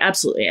 absolutely.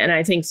 Absolutely. And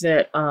I think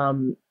that,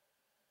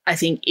 I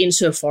think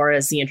insofar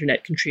as the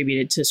internet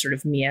contributed to sort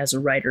of me as a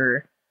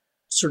writer,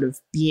 sort of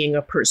being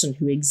a person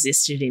who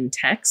existed in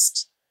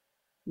text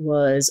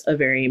was a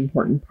very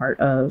important part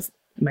of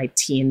my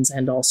teens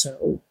and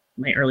also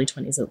my early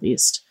 20s, at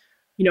least.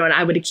 And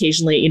I would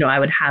occasionally, I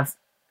would have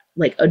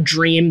like a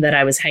dream that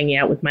I was hanging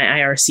out with my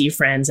IRC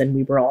friends and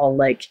we were all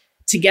like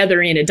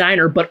together in a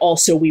diner, but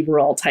also we were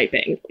all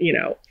typing,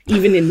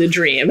 even in the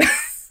dream.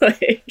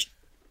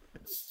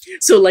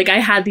 So like I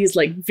had these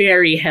like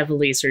very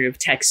heavily sort of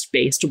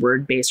text-based,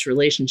 word-based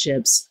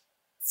relationships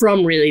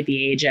from really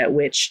the age at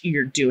which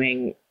you're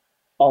doing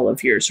all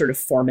of your sort of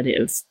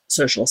formative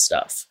social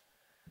stuff.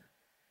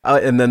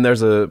 And then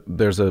there's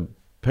a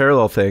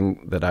parallel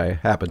thing that I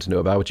happen to know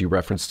about, which you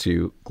referenced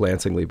to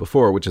glancingly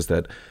before, which is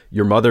that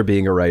your mother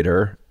being a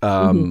writer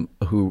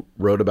who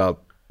wrote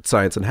about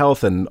science and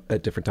health and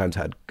at different times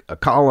had a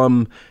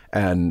column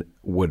and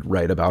would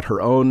write about her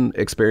own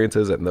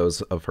experiences and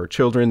those of her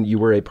children. You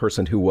were a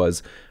person who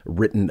was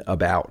written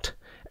about.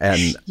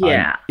 And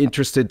I'm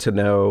interested to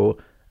know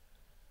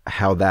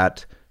how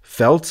that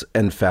felt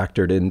and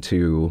factored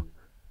into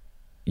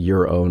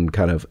your own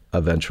kind of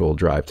eventual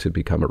drive to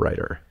become a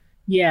writer.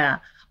 Yeah.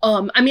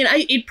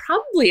 It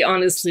probably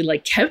honestly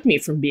kept me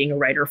from being a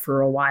writer for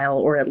a while,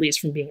 or at least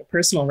from being a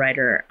personal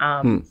writer.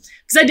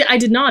 Because I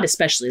did not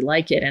especially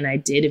like it. And I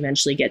did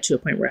eventually get to a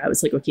point where I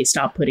was like, okay,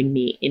 stop putting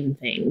me in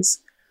things.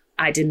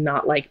 I did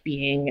not like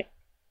being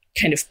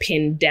kind of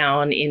pinned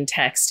down in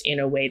text in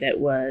a way that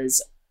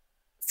was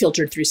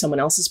filtered through someone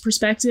else's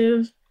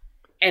perspective.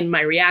 And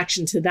my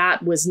reaction to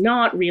that was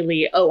not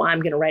really, oh,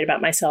 I'm going to write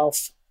about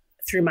myself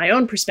through my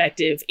own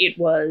perspective. It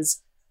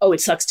was, oh,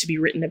 it sucks to be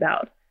written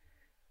about.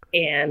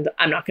 And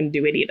I'm not going to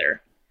do it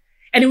either.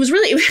 And it was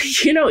really,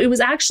 it was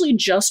actually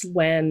just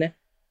when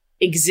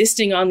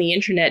existing on the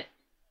internet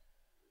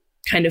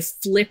kind of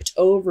flipped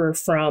over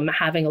from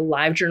having a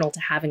live journal to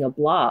having a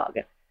blog.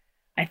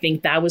 I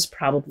think that was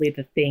probably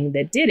the thing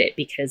that did it,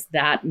 because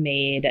that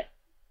made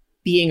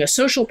being a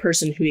social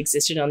person who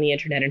existed on the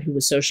internet and who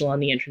was social on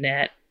the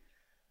internet,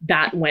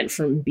 that went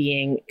from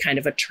being kind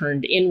of a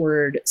turned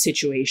inward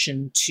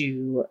situation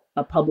to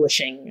a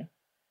publishing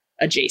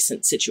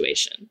adjacent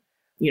situation.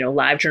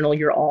 Live journal,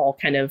 you're all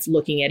kind of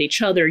looking at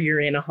each other. You're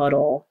in a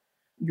huddle.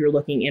 You're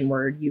looking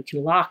inward. You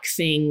can lock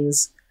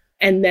things.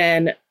 And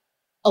then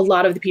a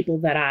lot of the people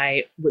that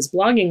I was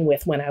blogging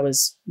with when I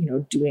was,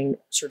 doing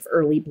sort of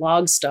early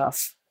blog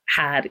stuff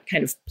had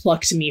kind of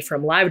plucked me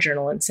from live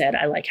journal and said,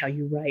 I like how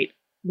you write.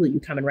 Will you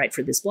come and write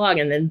for this blog?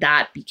 And then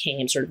that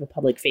became sort of a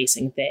public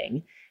facing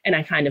thing. And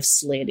I kind of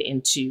slid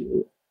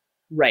into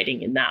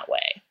writing in that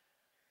way.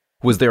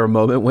 Was there a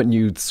moment when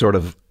you sort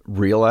of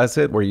realized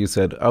it, where you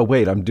said, oh,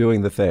 wait, I'm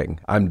doing the thing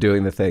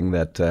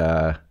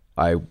that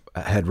I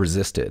had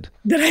resisted?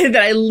 That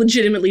I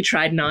legitimately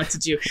tried not to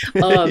do.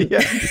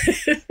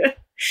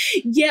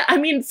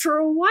 Yeah, for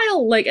a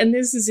while, and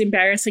this is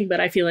embarrassing, but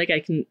I feel like I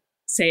can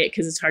say it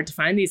because it's hard to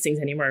find these things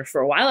anymore.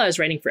 For a while, I was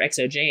writing for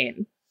XO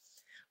Jane.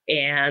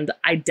 And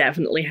I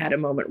definitely had a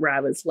moment where I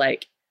was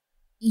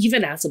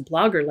even as a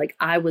blogger,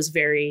 I was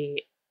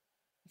very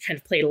kind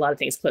of played a lot of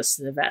things close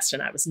to the vest,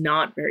 and I was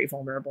not very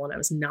vulnerable, and I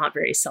was not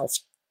very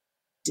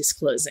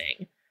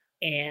self-disclosing.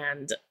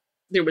 And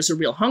there was a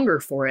real hunger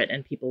for it,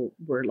 and people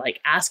were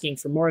asking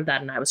for more of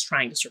that, and I was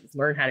trying to sort of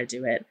learn how to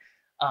do it.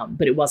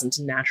 But it wasn't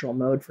a natural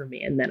mode for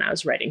me. And then I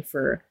was writing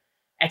for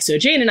XO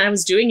Jane, and I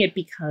was doing it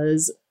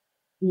because,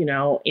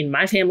 in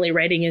my family,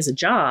 writing is a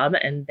job,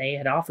 and they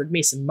had offered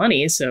me some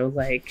money. So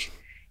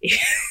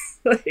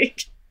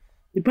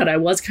but I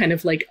was kind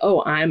of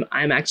oh, I'm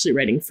actually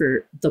writing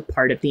for the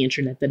part of the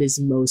internet that is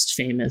most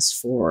famous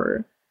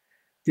for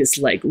this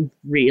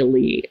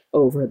really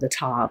over the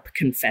top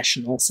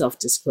confessional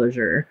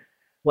self-disclosure.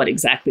 What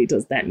exactly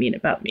does that mean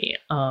about me?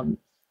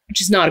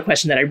 Which is not a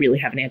question that I really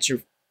have an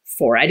answer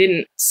for. I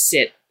didn't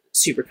sit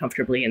super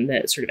comfortably in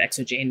the sort of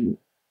XO Jane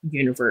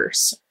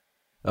universe.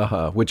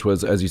 Which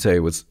was, as you say,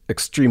 was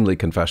extremely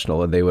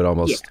confessional, and they would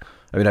almost,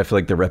 I feel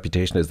like their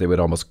reputation is they would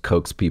almost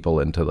coax people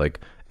into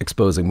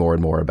exposing more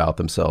and more about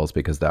themselves,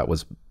 because that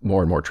was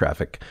more and more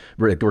traffic,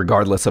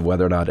 regardless of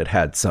whether or not it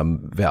had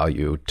some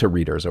value to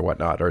readers or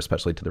whatnot, or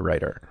especially to the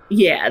writer.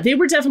 Yeah, they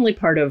were definitely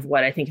part of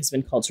what I think has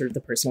been called sort of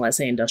the personal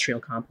essay industrial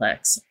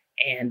complex.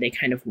 And they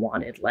kind of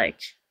wanted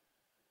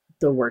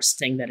the worst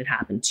thing that had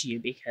happened to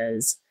you,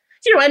 because,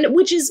 and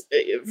which is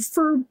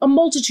for a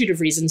multitude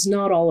of reasons,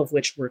 not all of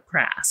which were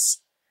crass.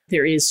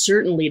 There is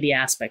certainly the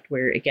aspect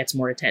where it gets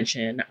more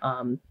attention.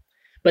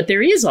 But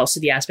there is also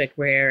the aspect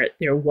where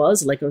there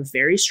was a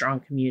very strong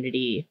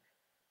community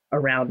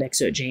around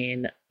XO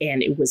Jane.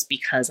 And it was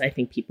because I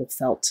think people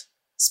felt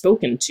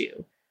spoken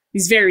to.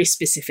 These very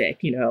specific,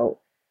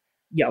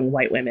 young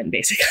white women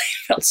basically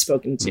felt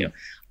spoken to.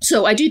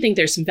 So I do think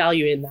there's some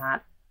value in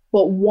that.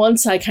 But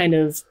once I kind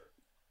of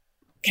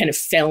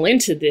fell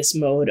into this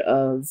mode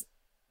of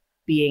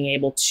being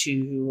able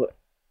to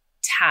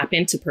tap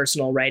into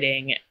personal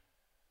writing,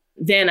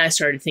 then I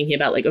started thinking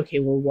about okay,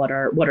 well, what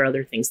are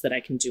other things that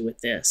I can do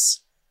with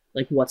this?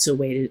 What's a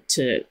way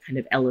to kind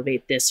of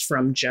elevate this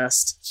from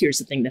just, here's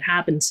the thing that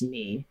happened to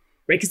me,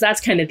 right? Because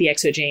that's kind of the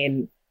XO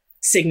Jane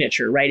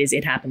signature, right? Is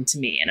it happened to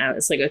me? And I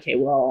was okay,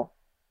 well,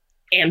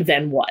 and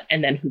then what?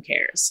 And then who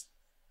cares?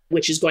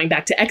 Which is going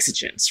back to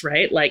exigence,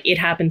 right? It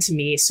happened to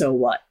me, so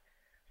what?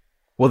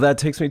 Well, that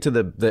takes me to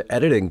the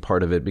editing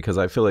part of it, because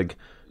I feel like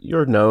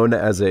you're known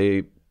as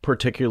a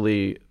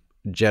particularly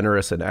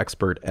generous and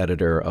expert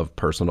editor of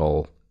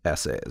personal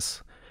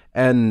essays.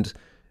 And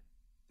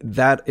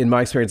that, in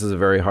my experience, is a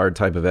very hard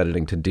type of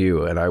editing to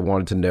do. And I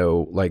wanted to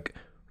know,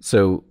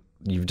 so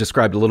you've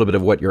described a little bit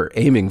of what you're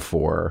aiming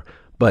for,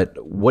 but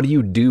what do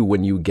you do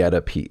when you get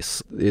a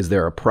piece? Is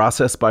there a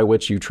process by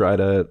which you try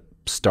to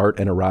start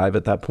and arrive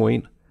at that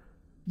point?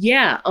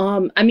 Yeah.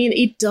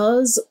 It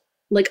does.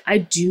 I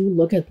do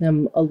look at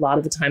them a lot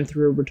of the time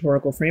through a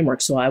rhetorical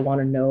framework. So I want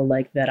to know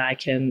that I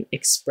can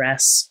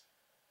express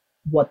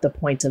what the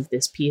point of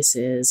this piece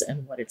is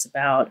and what it's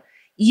about,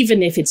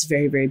 even if it's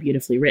very, very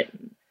beautifully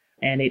written.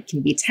 And it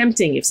can be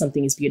tempting if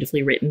something is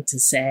beautifully written to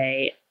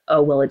say,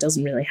 oh, well, it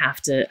doesn't really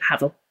have to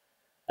have a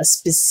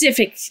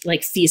specific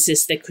like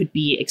thesis that could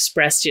be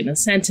expressed in a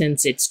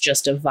sentence. It's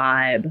just a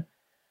vibe.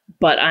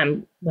 But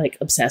I'm like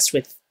obsessed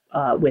with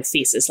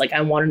thesis. Like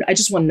I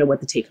just want to know what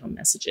the take home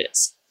message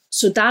is.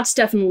 So that's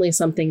definitely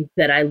something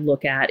that I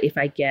look at if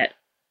I get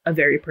a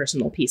very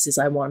personal piece, is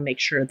I want to make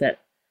sure that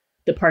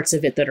the parts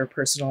of it that are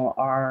personal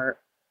are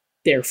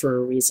there for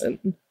a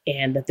reason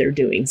and that they're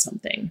doing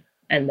something.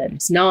 And that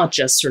it's not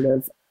just sort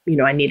of,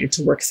 I needed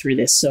to work through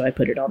this, so I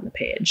put it on the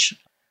page.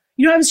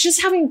 I was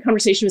just having a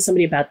conversation with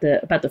somebody about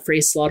the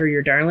phrase slaughter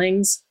your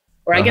darlings.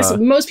 Or I guess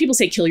most people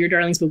say kill your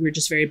darlings, but we're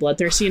just very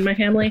bloodthirsty in my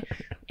family.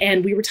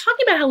 And we were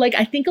talking about how, like,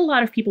 I think a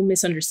lot of people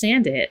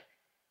misunderstand it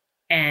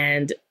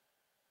and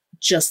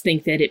just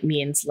think that it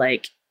means,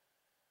 like,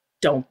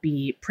 don't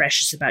be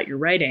precious about your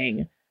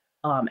writing.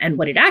 And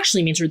what it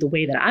actually means, or the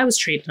way that I was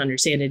trained to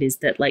understand it, is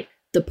that, like,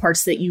 the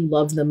parts that you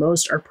love the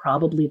most are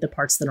probably the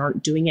parts that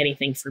aren't doing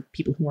anything for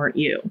people who aren't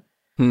you.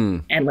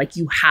 And, like,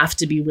 you have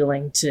to be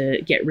willing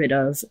to get rid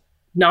of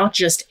not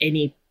just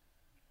any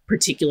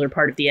particular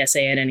part of the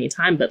essay at any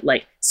time, but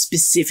like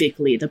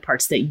specifically the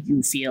parts that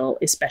you feel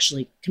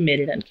especially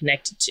committed and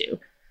connected to.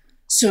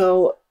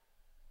 So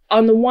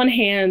on the one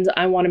hand,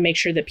 I want to make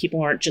sure that people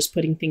aren't just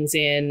putting things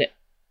in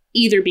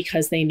either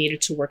because they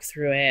needed to work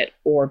through it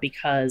or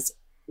because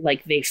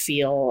like they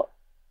feel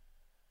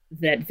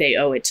that they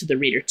owe it to the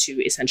reader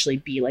to essentially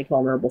be like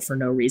vulnerable for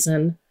no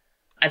reason.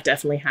 I've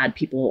definitely had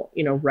people,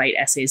 write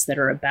essays that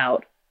are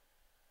about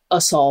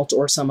assault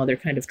or some other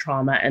kind of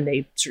trauma, and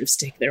they sort of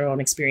stick their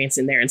own experience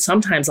in there. And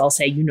sometimes I'll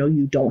say, you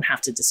don't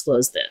have to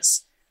disclose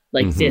this.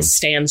 Like this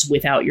stands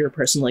without your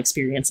personal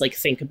experience. Like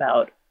think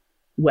about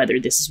whether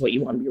this is what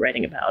you want to be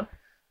writing about.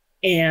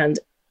 And,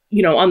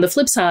 on the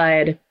flip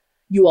side,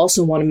 you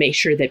also want to make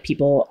sure that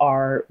people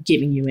are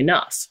giving you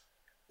enough.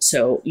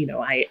 So,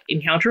 I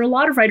encounter a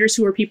lot of writers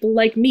who are people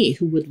like me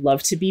who would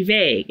love to be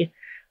vague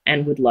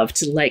and would love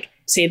to like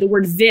say the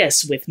word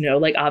this with no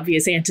like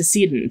obvious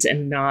antecedent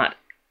and not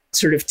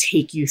sort of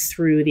take you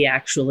through the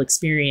actual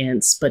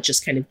experience, but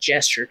just kind of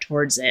gesture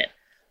towards it.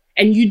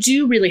 And you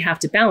do really have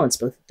to balance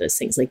both of those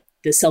things. Like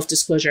the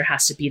self-disclosure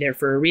has to be there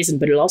for a reason,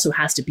 but it also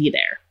has to be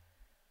there.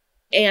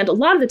 And a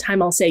lot of the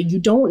time I'll say, you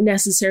don't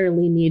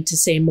necessarily need to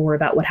say more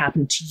about what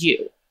happened to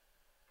you.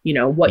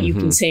 What you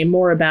can say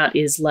more about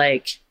is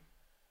like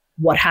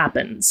what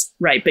happens,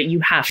 right? But you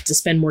have to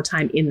spend more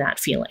time in that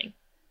feeling.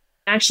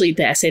 Actually,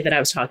 the essay that I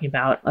was talking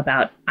about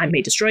I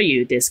May Destroy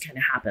You, this kind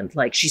of happened.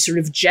 Like she sort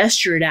of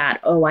gestured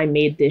at, I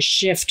made this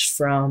shift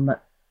from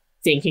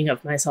thinking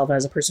of myself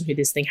as a person who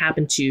this thing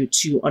happened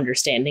to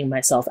understanding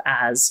myself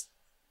as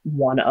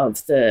one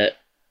of the,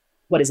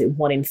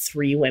 1 in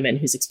 3 women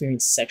who's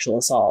experienced sexual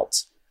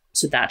assault.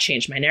 So that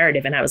changed my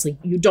narrative. And I was like,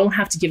 you don't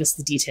have to give us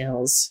the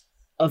details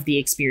of the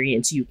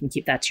experience. You can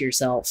keep that to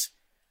yourself.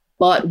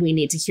 But we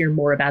need to hear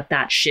more about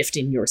that shift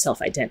in your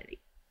self-identity.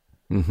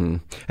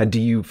 And do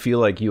you feel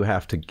like you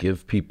have to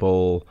give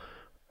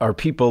are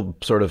people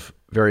sort of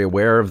very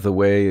aware of the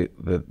way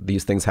that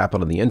these things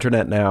happen on the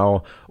internet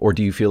now? Or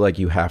do you feel like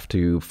you have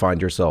to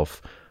find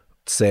yourself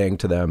saying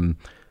to them,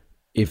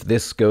 if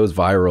this goes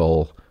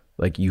viral,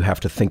 like you have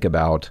to think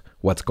about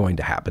what's going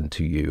to happen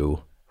to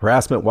you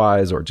harassment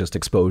wise or just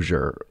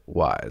exposure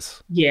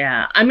wise?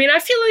 Yeah. I mean, I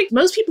feel like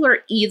most people are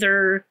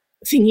either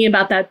thinking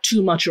about that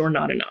too much or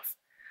not enough.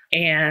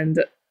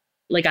 And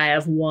like I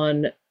have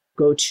one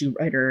go-to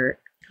writer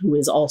who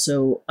is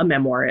also a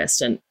memoirist,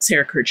 and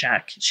Sarah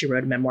Kerchak, she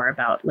wrote a memoir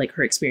about like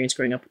her experience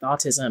growing up with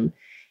autism.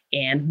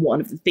 And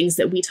one of the things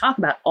that we talk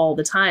about all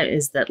the time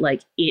is that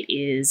like it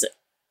is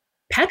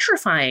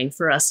petrifying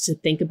for us to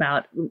think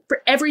about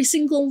for every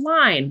single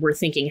line. We're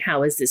thinking,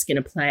 how is this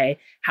going to play?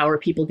 How are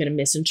people going to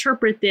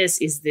misinterpret this?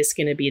 Is this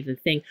going to be the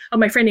thing? Oh,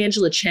 my friend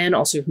Angela Chen,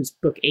 also whose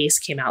book Ace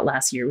came out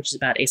last year, which is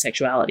about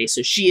asexuality.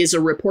 So she is a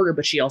reporter,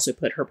 but she also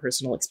put her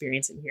personal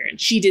experience in here.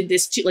 And she did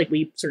this too. Like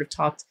we sort of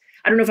talked,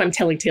 I don't know if I'm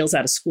telling tales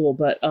out of school,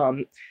 but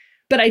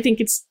I think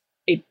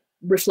it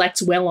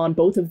reflects well on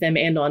both of them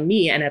and on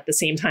me. And at the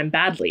same time,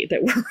 badly,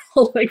 that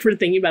we're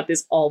thinking about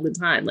this all the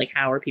time. Like,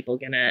 how are people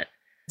going to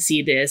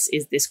see this?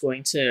 Is this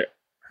going to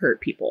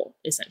hurt people,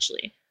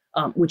 essentially?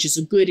 Which is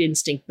a good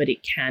instinct, but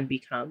it can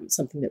become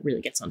something that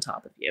really gets on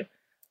top of you.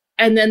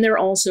 And then there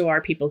also are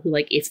people who,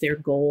 like, if their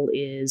goal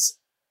is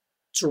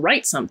to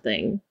write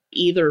something,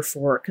 either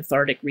for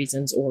cathartic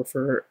reasons or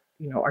for,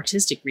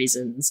 artistic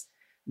reasons,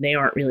 they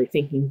aren't really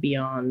thinking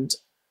beyond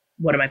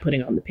what am I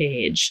putting on the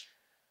page.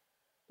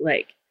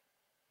 Like,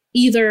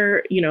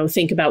 either,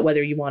 think about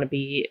whether you want to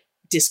be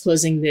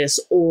disclosing this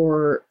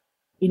or,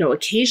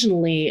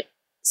 occasionally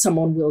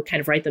someone will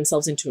kind of write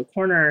themselves into a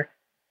corner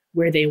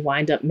where they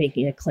wind up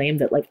making a claim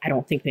that like, I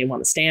don't think they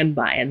want to stand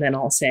by. And then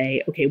I'll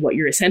say, okay, what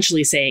you're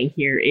essentially saying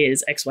here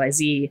is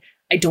XYZ.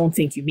 I don't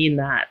think you mean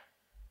that.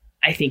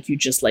 I think you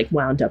just like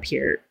wound up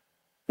here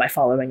by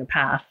following a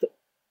path.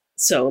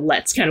 So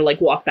let's kind of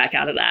like walk back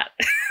out of that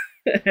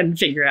and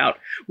figure out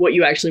what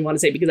you actually want to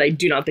say, because I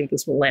do not think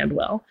this will land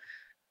well.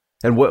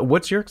 And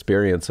what's your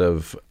experience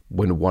of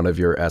when one of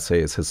your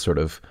essays has sort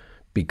of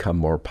become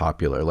more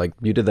popular? Like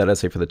you did that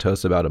essay for the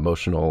Toast about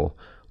emotional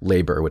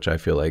labor, which I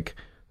feel like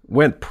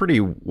went pretty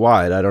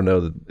wide. I don't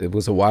know, it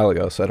was a while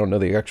ago, so I don't know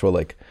the actual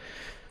like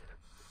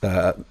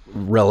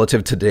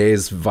relative to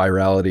today's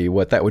virality,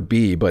 what that would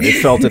be, but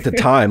it felt at the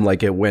time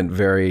like it went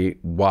very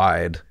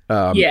wide.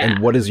 And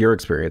what is your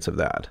experience of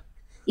that?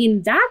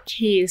 In that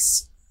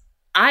case,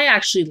 I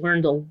actually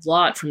learned a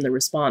lot from the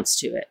response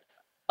to it,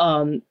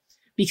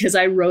 because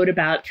I wrote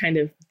about kind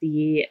of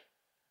the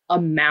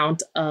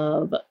amount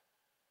of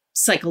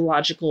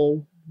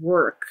psychological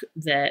work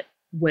that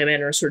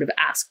women are sort of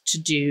asked to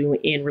do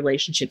in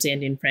relationships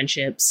and in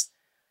friendships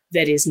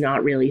that is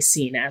not really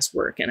seen as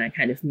work. And I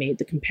kind of made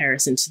the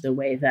comparison to the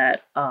way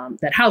that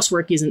that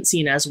housework isn't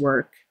seen as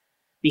work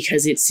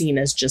because it's seen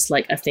as just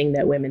like a thing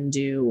that women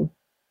do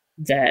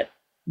that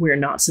we're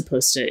not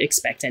supposed to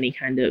expect any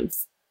kind of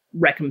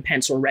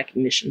recompense or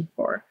recognition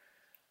for.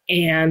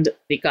 And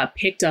it got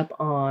picked up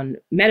on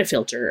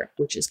Metafilter,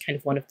 which is kind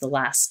of one of the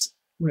last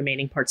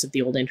remaining parts of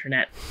the old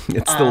internet.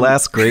 It's the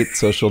last great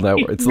social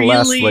network. It's really, the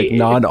last like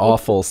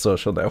non-awful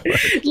social network.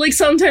 Like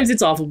sometimes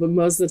it's awful, but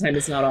most of the time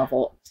it's not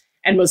awful.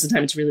 And most of the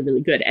time it's really,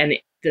 really good. And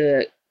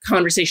the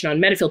conversation on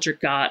Metafilter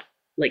got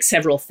like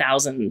several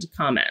thousand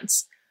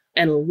comments.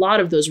 And a lot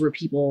of those were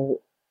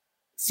people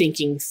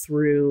thinking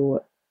through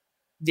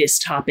this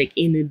topic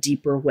in a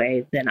deeper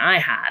way than I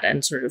had,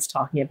 and sort of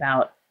talking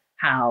about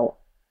how,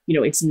 you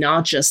know, it's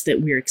not just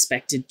that we're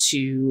expected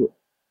to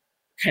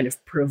kind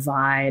of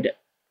provide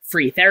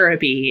free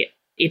therapy.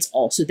 It's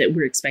also that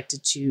we're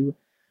expected to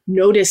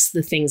notice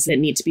the things that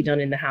need to be done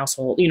in the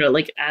household, you know,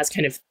 like as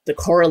kind of the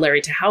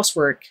corollary to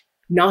housework,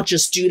 not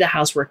just do the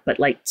housework, but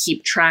like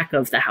keep track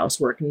of the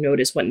housework,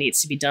 notice what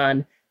needs to be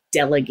done,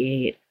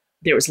 delegate.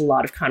 There was a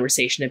lot of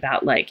conversation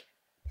about like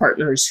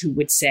partners who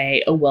would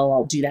say, oh, well,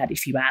 I'll do that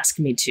if you ask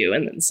me to.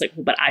 And then it's like,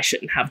 well, but I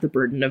shouldn't have the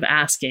burden of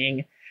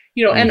asking,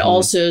 you know, and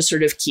also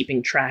sort of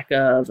keeping track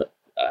of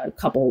a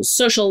couple's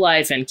social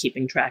life and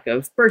keeping track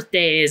of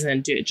birthdays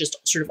and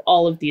just sort of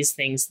all of these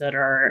things that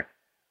are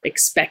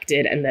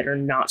expected and that are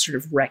not sort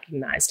of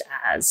recognized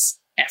as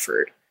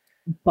effort.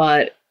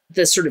 But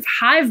the sort of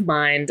hive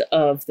mind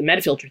of the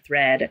Metafilter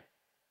thread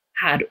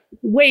had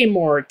way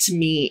more, to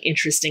me,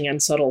 interesting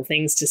and subtle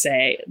things to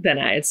say than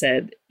I had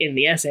said in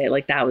the essay.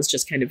 Like that was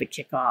just kind of a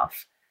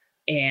kickoff.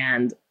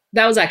 And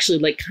that was actually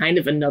like kind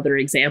of another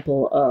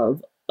example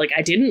of like,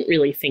 I didn't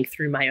really think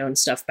through my own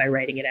stuff by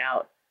writing it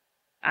out.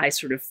 I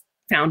sort of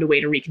found a way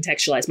to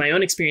recontextualize my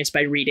own experience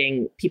by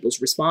reading people's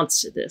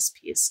response to this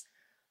piece.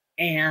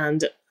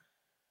 And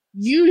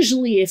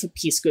usually if a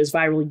piece goes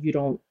viral, you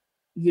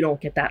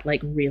don't get that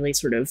like really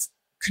sort of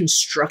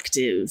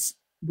constructive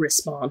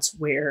response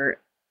where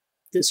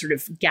the sort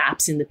of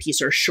gaps in the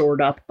piece are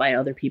shored up by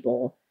other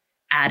people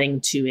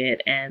adding to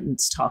it and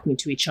talking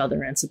to each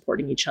other and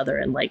supporting each other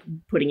and like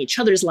putting each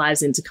other's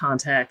lives into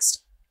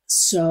context.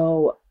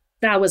 So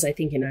that was, I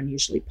think, an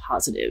unusually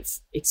positive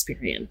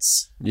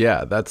experience.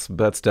 Yeah, that's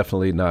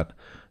definitely not,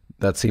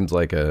 that seems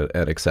like an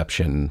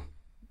exception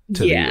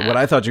to what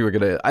I thought you were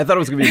going to, I thought it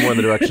was going to be more in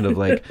the direction of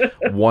like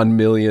 1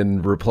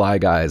 million reply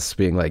guys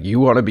being like, you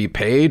want to be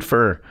paid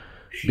for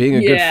being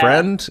a good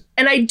friend?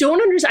 And I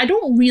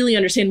don't really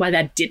understand why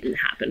that didn't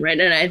happen, right?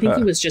 And I think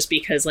it was just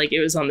because like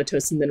it was on the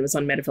Toast and then it was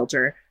on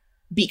Metafilter,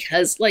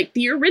 because like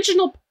the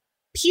original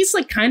piece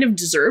like kind of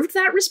deserved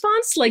that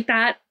response. Like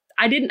that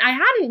I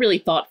hadn't really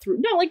thought through.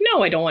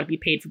 No, I don't want to be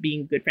paid for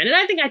being a good friend. And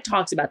I think I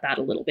talked about that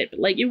a little bit,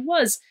 but like it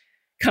was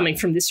coming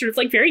from this sort of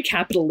like very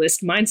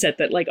capitalist mindset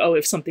that like, oh,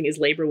 if something is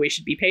labor, we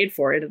should be paid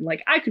for it. And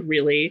like, I could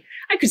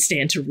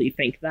stand to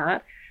rethink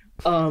that.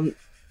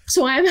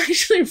 So I'm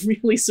actually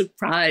really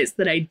surprised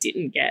that I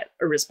didn't get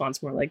a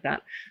response more like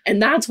that.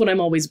 And that's what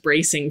I'm always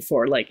bracing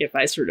for. Like if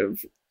I sort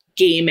of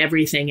game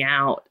everything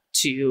out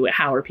to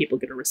how are people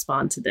going to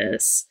respond to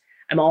this,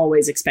 I'm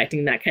always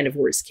expecting that kind of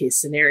worst case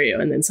scenario.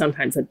 And then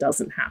sometimes that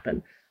doesn't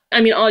happen.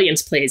 I mean,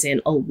 audience plays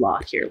in a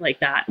lot here. Like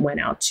that went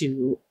out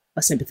to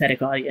a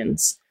sympathetic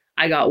audience.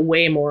 I got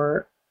way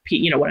more,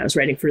 when I was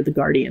writing for The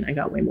Guardian, I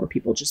got way more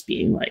people just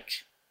being like,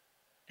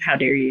 how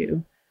dare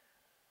you?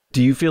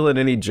 Do you feel in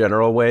any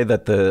general way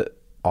that the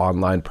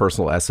online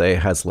personal essay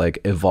has like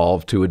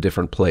evolved to a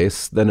different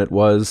place than it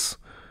was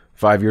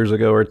 5 years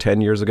ago or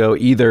 10 years ago,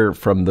 either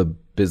from the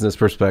business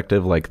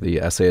perspective, like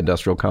the essay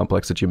industrial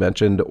complex that you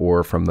mentioned,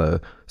 or from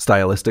the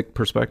stylistic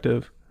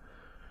perspective?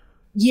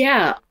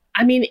 Yeah.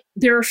 I mean,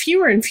 there are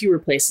fewer and fewer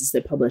places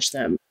that publish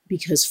them,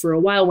 because for a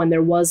while when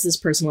there was this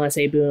personal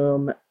essay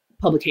boom,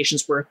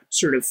 publications were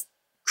sort of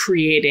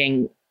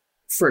creating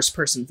first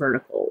person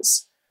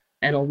verticals.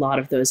 And a lot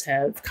of those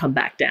have come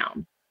back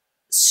down.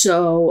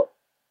 So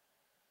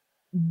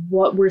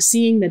what we're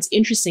seeing that's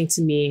interesting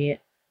to me,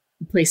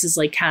 places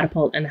like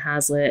Catapult and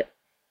Hazlitt,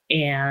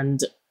 and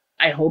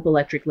I hope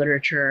Electric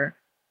Literature,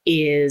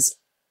 is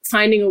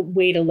finding a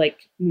way to like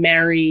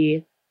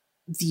marry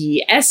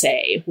the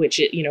essay,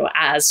 which,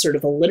 as sort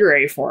of a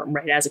literary form,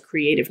 right, as a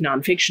creative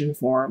nonfiction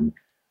form,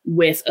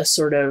 with a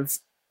sort of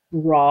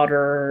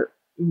broader,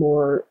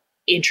 more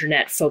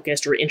internet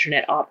focused or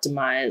internet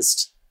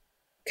optimized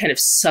kind of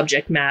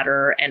subject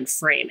matter and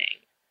framing.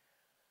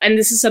 and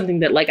this is something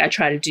that like I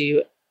try to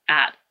do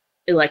at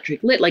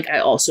Electric Lit. Like I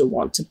also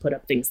want to put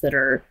up things that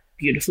are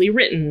beautifully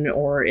written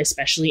or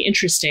especially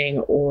interesting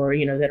or,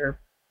 you know, that are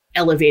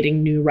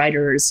elevating new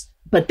writers.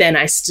 But then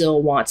I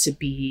still want to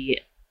be,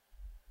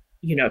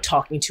 you know,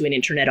 talking to an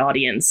internet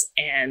audience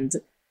and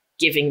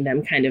giving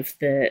them kind of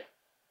the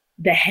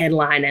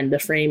headline and the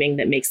framing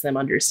that makes them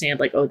understand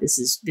like, oh, this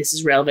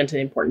is relevant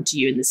and important to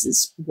you. And this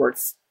is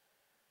worth,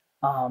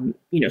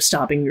 you know,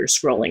 stopping your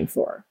scrolling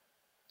for.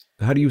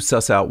 How do you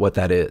suss out what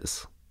that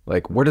is?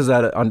 Like, where does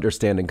that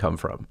understanding come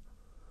from?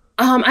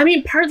 I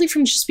mean, partly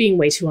from just being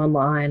way too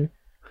online.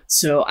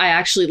 So I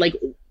actually, like,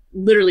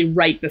 literally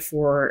right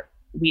before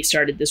we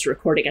started this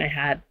recording, I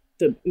had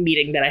the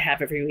meeting that I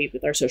have every week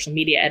with our social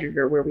media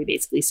editor where we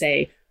basically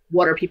say,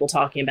 what are people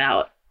talking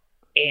about?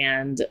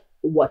 And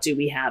what do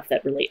we have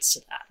that relates to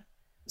that?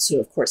 So,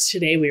 of course,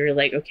 today we were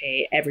like,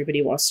 okay,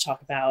 everybody wants to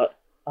talk about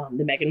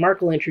the Meghan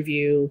Markle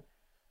interview.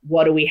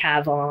 What do we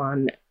have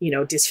on, you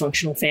know,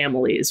 dysfunctional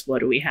families? What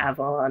do we have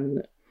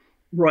on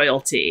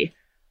royalty?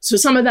 So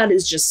some of that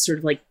is just sort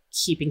of like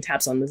keeping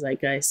tabs on the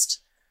zeitgeist,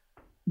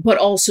 but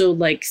also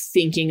like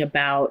thinking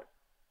about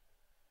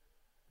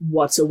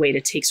what's a way to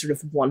take sort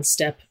of one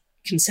step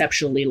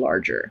conceptually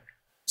larger.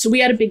 So we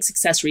had a big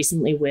success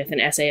recently with an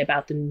essay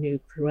about the new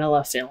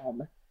Cruella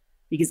film,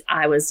 because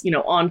I was, you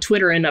know, on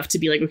Twitter enough to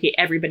be like, okay,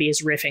 everybody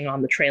is riffing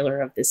on the trailer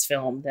of this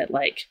film that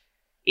like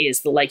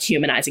is the like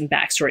humanizing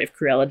backstory of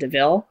Cruella de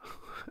Vil.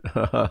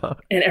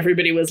 And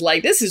everybody was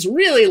like, this is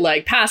really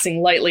like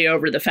passing lightly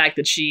over the fact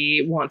that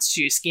she wants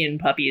to skin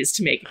puppies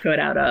to make a coat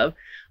out of.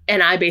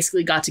 And I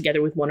basically got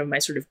together with one of my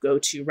sort of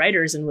go-to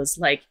writers and was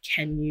like,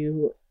 can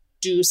you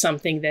do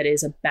something that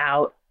is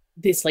about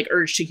this like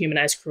urge to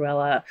humanize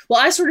Cruella? Well,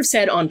 I sort of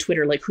said on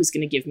Twitter, like, who's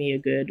going to give me a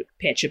good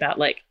pitch about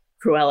like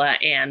Cruella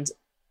and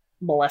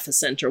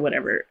Maleficent or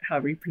whatever,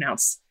 however you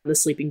pronounce the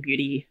Sleeping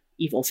Beauty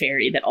evil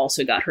fairy that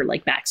also got her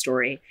like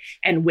backstory,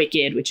 and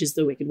Wicked, which is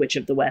the Wicked Witch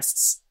of the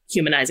West's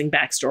humanizing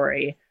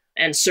backstory,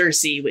 and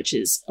Circe, which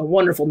is a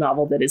wonderful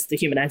novel that is the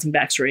humanizing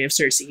backstory of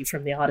Circe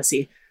from the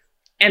Odyssey.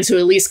 And so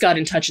Elise got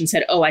in touch and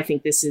said, oh, I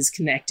think this is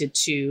connected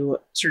to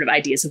sort of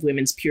ideas of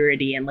women's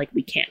purity, and like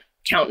we can't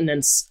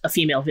countenance a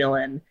female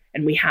villain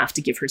and we have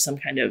to give her some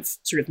kind of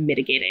sort of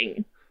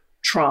mitigating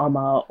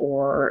trauma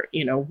or,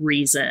 you know,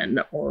 reason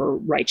or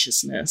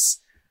righteousness.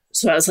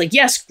 So I was like,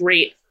 yes,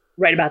 great,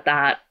 write about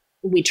that.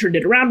 We turned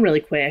it around really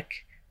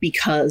quick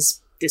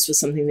because this was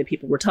something that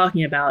people were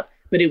talking about,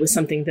 but it was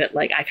something that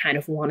like I kind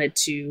of wanted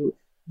to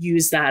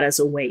use that as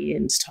a way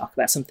in to talk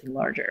about something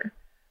larger.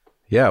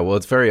 Yeah, well,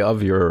 it's very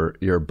of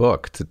your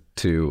book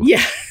to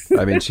yeah.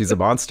 I mean, she's a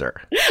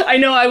monster. I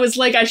know. I was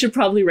like, I should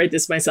probably write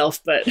this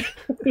myself, but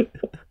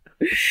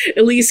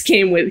Elise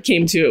came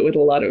to it with a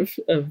lot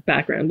of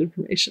background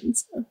information.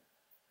 So.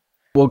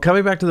 Well,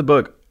 coming back to the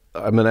book,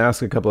 I'm going to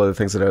ask a couple other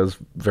things that I was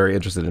very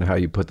interested in how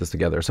you put this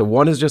together. So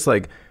one is just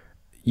like,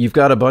 you've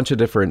got a bunch of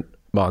different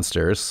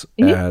monsters,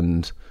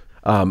 and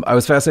I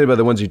was fascinated by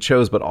the ones you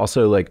chose, but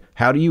also like,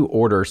 how do you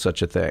order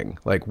such a thing?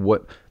 Like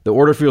what the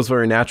order feels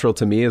very natural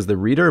to me as the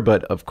reader,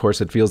 but of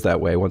course it feels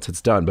that way once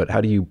it's done. But how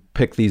do you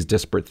pick these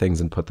disparate things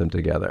and put them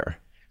together?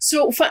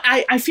 So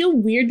I feel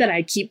weird that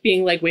I keep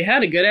being like, we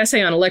had a good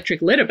essay on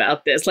Electric Lit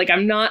about this. Like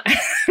I'm not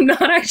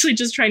actually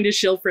just trying to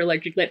shill for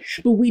Electric Lit,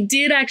 but we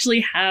did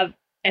actually have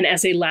an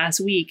essay last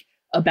week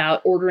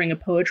about ordering a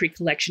poetry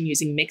collection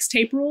using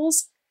mixtape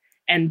rules.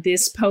 And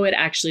this poet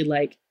actually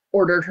like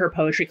ordered her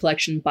poetry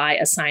collection by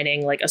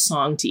assigning like a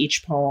song to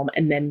each poem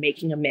and then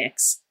making a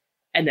mix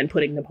and then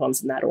putting the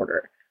poems in that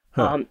order.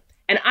 Huh.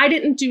 And I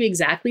didn't do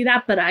exactly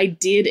that, but I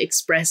did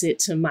express it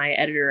to my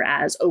editor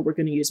as, oh, we're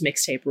going to use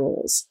mixtape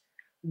rules,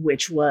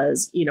 which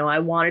was, you know, I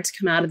wanted to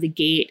come out of the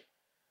gate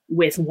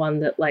with one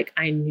that like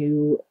I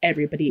knew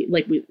everybody,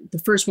 like the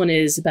first one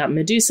is about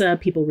Medusa.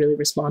 People really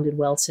responded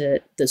well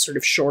to the sort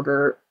of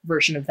shorter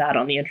version of that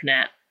on the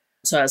internet.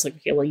 So I was like,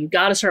 okay, well, you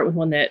got to start with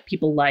one that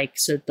people like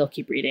so they'll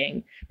keep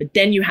reading. But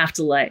then you have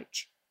to like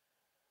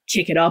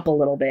kick it up a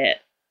little bit.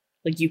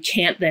 Like you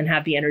can't then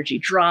have the energy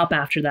drop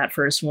after that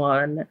first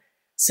one.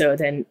 So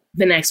then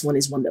the next one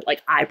is one that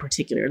like I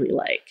particularly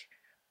like.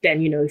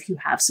 Then, you know, if you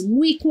have some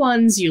weak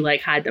ones, you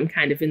like hide them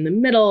kind of in the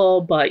middle,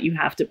 but you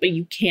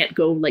can't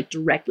go like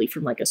directly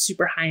from like a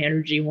super high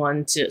energy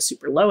one to a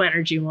super low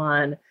energy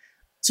one.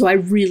 So I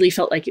really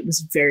felt like it was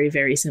very,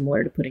 very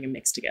similar to putting a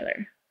mix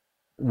together.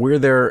 Were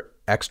there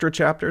extra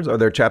chapters? Are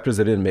there chapters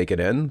that didn't make it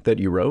in that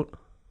you wrote?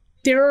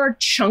 There are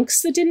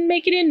chunks that didn't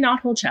make it in,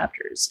 not whole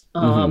chapters.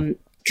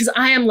 Because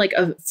I am like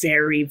a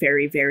very,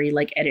 very, very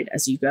like edit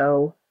as you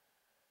go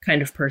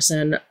kind of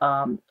person.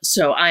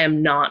 So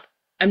I'm not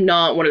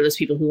one of those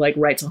people who like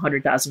writes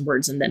 100,000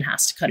 words and then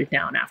has to cut it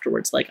down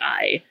afterwards. Like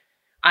I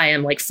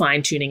am like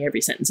fine tuning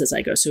every sentence as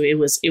I go. So it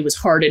was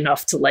hard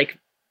enough to like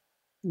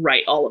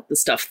write all of the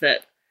stuff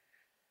that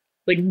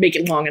like make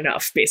it long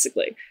enough,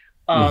 basically.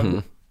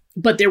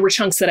 But there were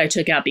chunks that I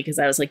took out because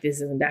I was like, this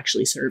isn't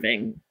actually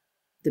serving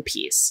the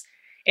piece.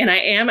 And I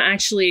am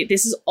actually,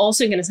 this is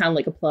also going to sound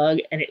like a plug,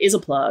 and it is a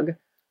plug,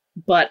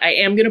 but I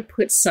am going to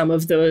put some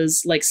of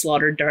those like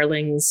Slaughtered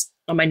Darlings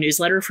on my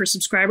newsletter for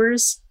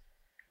subscribers,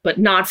 but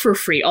not for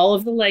free. All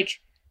of the like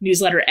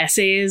newsletter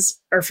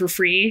essays are for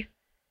free.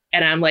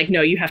 And I'm like,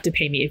 no, you have to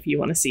pay me if you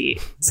want to see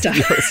stuff,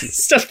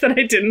 stuff that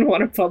I didn't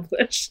want to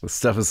publish. The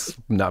stuff is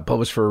not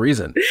published for a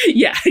reason.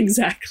 Yeah,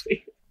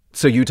 exactly.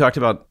 So you talked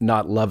about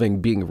not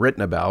loving being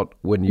written about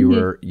when you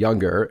were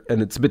younger,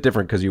 and it's a bit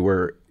different because you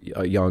were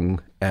young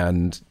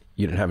and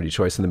you didn't have any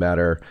choice in the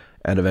matter.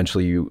 And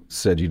eventually you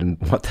said you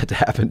didn't want that to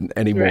happen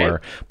anymore.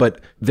 Right.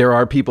 But there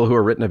are people who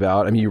are written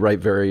about. I mean, you write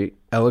very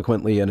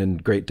eloquently and in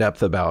great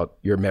depth about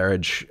your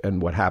marriage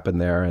and what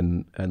happened there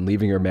and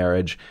leaving your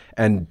marriage.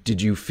 And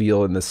did you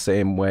feel in the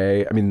same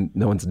way? I mean,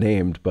 no one's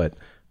named, but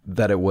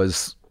that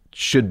it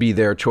should be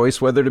their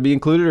choice whether to be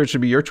included, or it should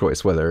be your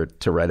choice whether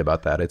to write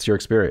about that? It's your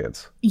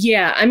experience.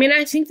 Yeah. I mean,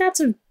 I think that's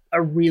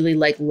a really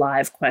like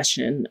live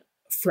question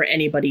for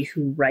anybody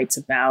who writes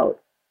about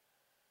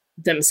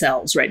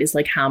themselves, right? Is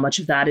like, how much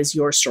of that is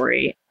your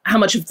story? How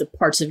much of the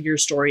parts of your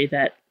story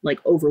that like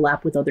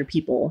overlap with other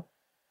people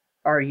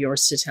are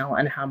yours to tell,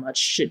 and how much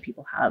should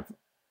people have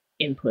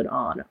input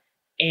on?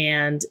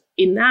 And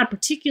in that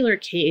particular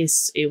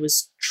case, it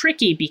was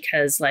tricky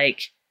because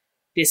like,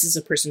 this is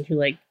a person who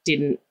like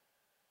didn't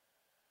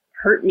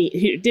hurt me,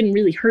 who didn't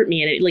really hurt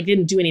me, and it like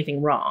didn't do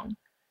anything wrong,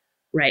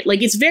 right?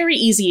 Like, it's very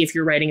easy if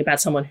you're writing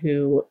about someone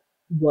who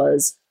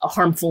was a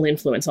harmful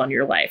influence on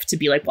your life to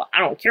be like, well, I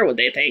don't care what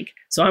they think,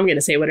 so I'm going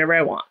to say whatever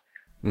I want.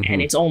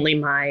 And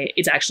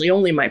it's actually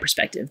only my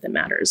perspective that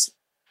matters.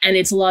 And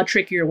it's a lot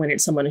trickier when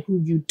it's someone who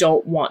you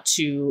don't want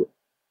to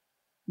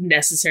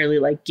necessarily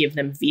like give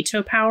them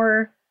veto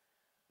power,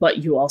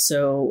 but you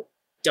also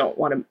don't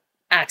want to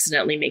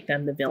accidentally make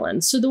them the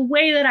villain. So the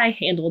way that I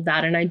handled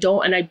that, and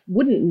I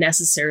wouldn't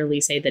necessarily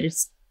say that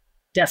it's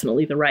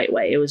definitely the right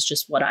way, it was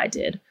just what I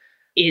did,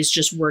 is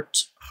just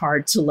worked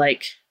hard to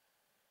like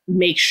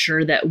make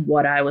sure that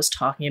what I was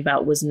talking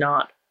about was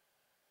not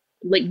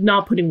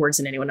putting words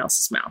in anyone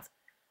else's mouth.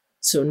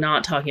 So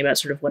not talking about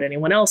sort of what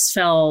anyone else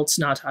felt,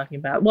 not talking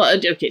about, well,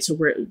 okay, so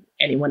we're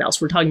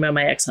talking about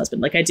my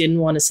ex-husband. Like, I didn't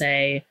want to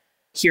say,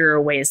 here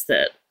are ways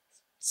that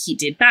he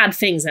did bad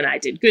things and I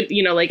did good,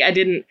 like I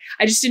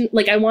just didn't,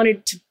 like, I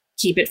wanted to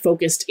keep it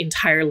focused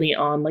entirely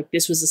on like,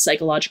 this was a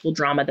psychological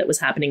drama that was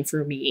happening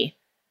for me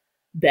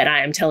that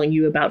I am telling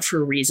you about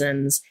for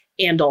reasons.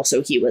 And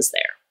also he was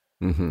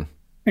there. Mm-hmm.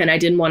 And I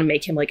didn't want to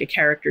make him like a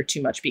character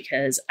too much,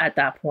 because at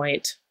that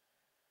point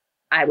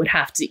I would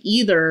have to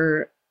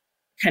either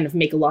kind of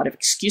make a lot of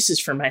excuses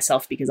for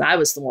myself because I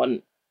was the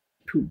one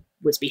who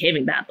was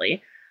behaving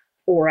badly,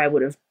 or I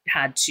would have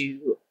had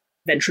to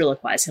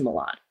ventriloquize him a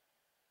lot.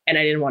 And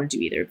I didn't want to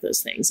do either of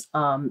those things.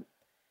 I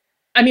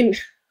mean,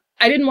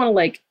 I didn't want to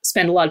like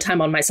spend a lot of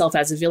time on myself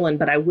as a villain,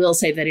 but I will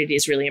say that it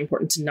is really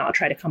important to not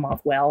try to come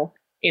off well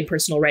in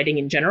personal writing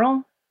in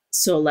general.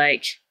 So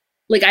like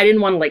I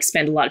didn't want to like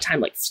spend a lot of time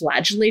like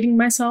flagellating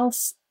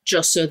myself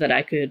just so that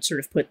I could sort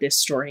of put this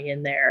story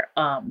in there.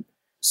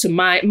 So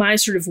my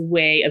sort of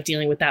way of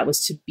dealing with that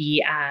was to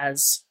be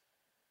as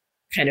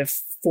kind of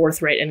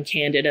forthright and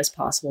candid as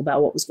possible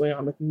about what was going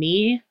on with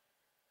me,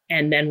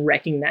 and then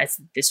recognize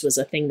that this was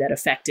a thing that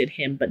affected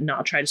him, but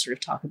not try to sort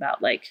of talk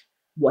about like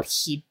what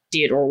he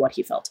did or what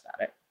he felt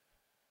about it.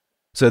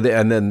 So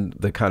and then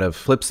the kind of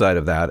flip side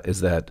of that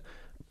is that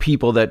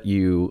people that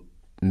you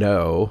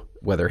know,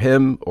 whether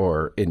him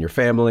or in your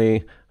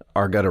family,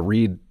 are going to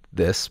read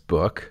this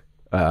book.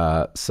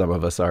 Some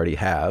of us already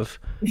have,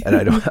 and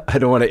I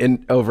don't want to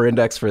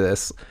over-index for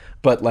this,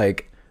 but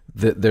like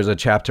there's a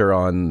chapter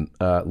on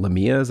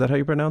Lamia. Is that how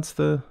you pronounce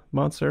the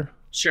monster?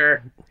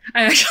 Sure.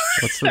 I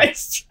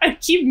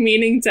keep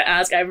meaning to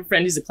ask. I have a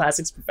friend who's a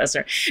classics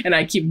professor, and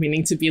I keep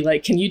meaning to be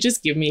like, can you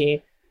just give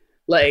me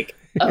like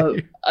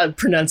a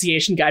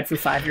pronunciation guide for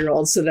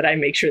 5-year-olds so that I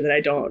make sure that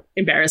I don't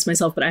embarrass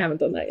myself? But I haven't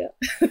done that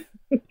yet.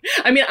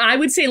 I mean, I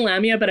would say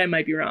Lamia, but I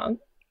might be wrong.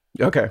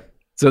 Okay.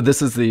 So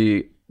this is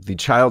the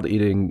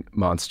child-eating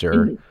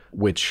monster,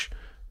 which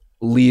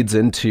leads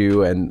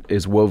into and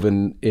is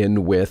woven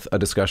in with a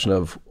discussion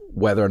of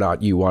whether or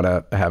not you want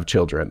to have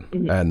children,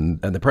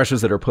 and the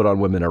pressures that are put on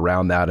women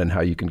around that, and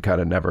how you can kind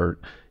of never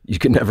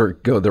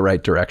go the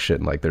right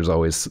direction. Like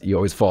you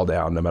always fall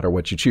down no matter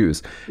what you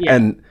choose. Yeah.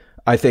 And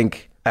I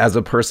think as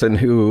a person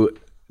who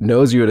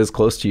knows you and is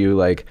close to you,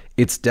 like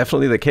it's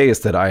definitely the case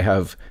that I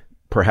have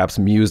perhaps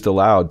mused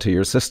aloud to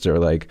your sister,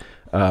 like,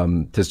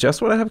 does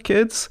Jess want to have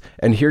kids?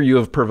 And here you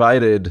have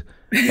provided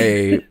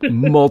a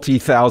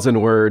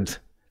multi-thousand word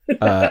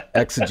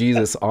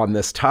exegesis on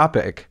this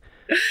topic.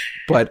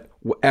 But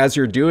as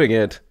you're doing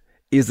it,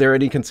 is there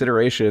any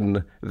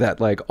consideration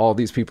that like all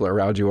these people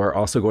around you are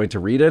also going to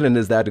read it? And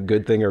is that a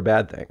good thing or a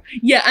bad thing?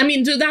 Yeah, I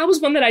mean, that was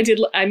one that I did.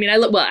 I mean, I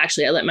let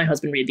my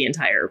husband read the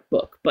entire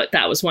book, but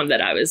that was one that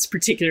I was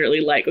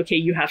particularly like, okay,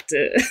 you have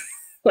to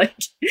like,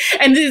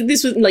 and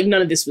this was like,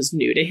 none of this was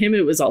new to him.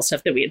 It was all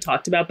stuff that we had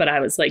talked about, but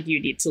I was like,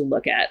 you need to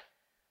look at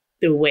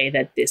the way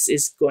that this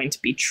is going to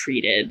be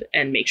treated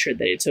and make sure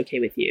that it's okay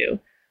with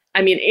you.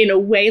 I mean, in a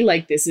way,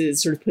 like this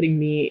is sort of putting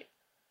me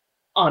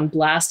on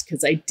blast,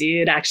 because I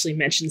did actually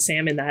mention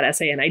Sam in that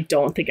essay, and I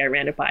don't think I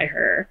ran it by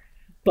her.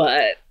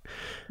 But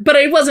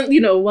it wasn't,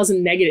 it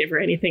wasn't negative or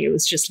anything. It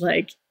was just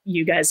like,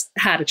 you guys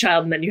had a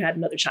child and then you had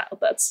another child.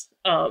 That's,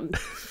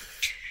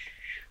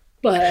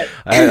 but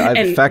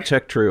I fact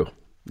check true.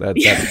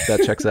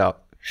 That checks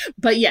out.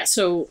 But yeah,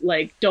 so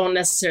like, don't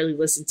necessarily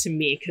listen to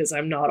me because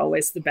I'm not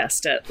always the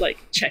best at like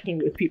checking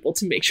with people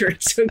to make sure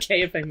it's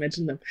okay if I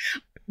mention them.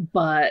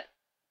 But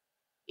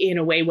in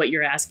a way, what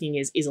you're asking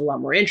is a lot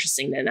more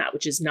interesting than that,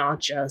 which is not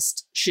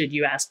just should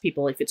you ask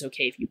people if it's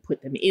okay if you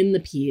put them in the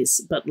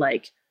piece, but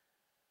like,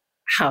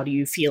 how do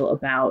you feel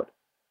about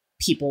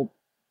people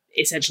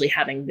essentially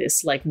having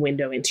this like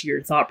window into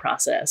your thought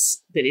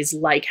process that is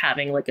like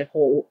having like a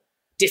whole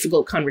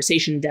difficult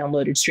conversation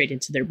downloaded straight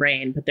into their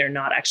brain, but they're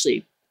not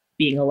actually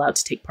being allowed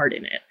to take part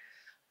in it.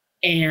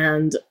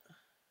 And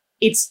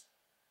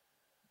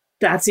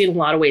that's in a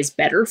lot of ways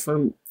better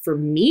for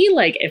me.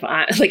 Like if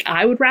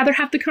I would rather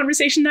have the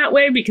conversation that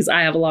way because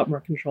I have a lot more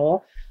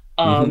control.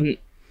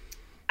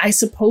 I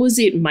suppose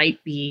it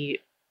might be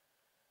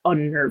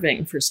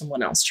unnerving for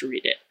someone else to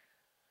read it.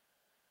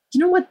 You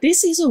know what?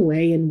 This is a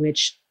way in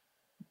which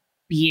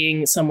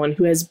being someone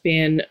who has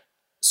been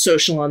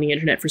social on the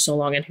internet for so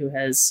long and who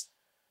has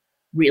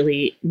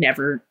really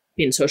never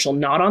been social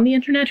not on the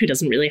internet, who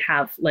doesn't really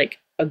have like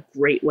a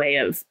great way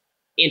of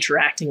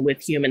interacting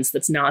with humans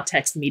that's not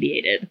text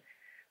mediated,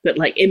 that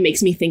like it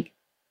makes me think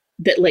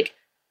that like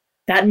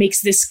that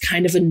makes this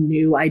kind of a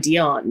new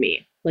idea on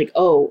me. Like,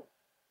 oh,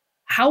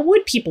 how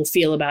would people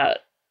feel about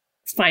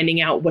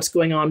finding out what's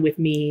going on with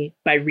me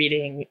by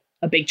reading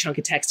a big chunk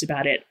of text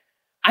about it?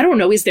 I don't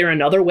know. Is there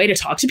another way to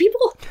talk to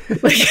people?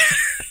 Like,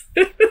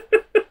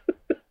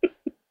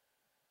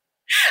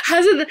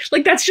 how's it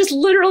like? That's just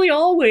literally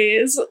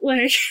always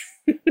like,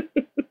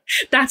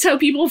 that's how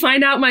people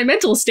find out my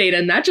mental state.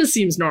 And that just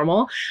seems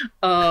normal.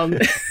 Well,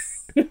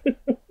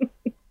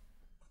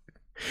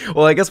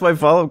 I guess my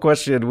follow-up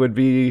question would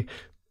be,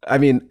 I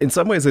mean, in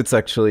some ways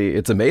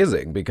it's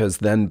amazing because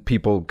then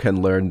people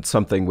can learn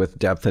something with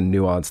depth and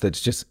nuance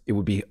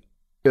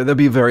there'd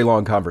be a very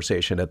long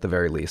conversation at the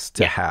very least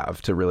to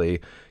have to really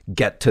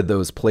get to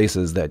those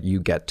places that you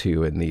get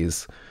to in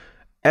these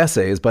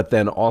essays. But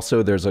then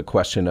also there's a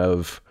question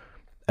of,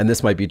 and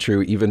this might be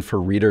true even for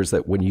readers,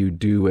 that when you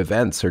do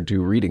events or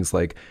do readings,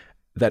 like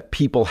that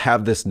people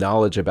have this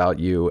knowledge about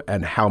you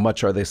and how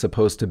much are they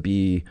supposed to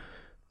be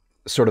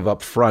sort of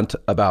upfront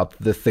about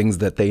the things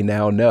that they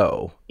now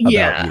know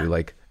about you,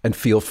 like, and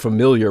feel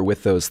familiar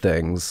with those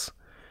things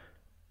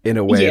in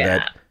a way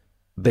that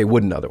they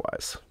wouldn't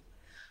otherwise.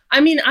 I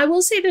mean, I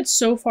will say that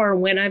so far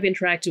when I've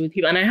interacted with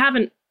people, and I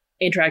haven't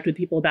interacted with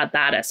people about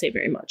that essay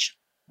very much,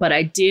 but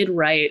I did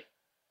write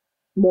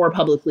more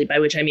publicly, by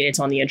which I mean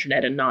it's on the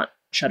internet and not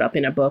shut up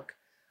in a book,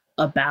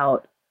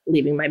 about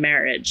leaving my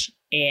marriage.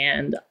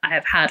 And I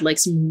have had like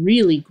some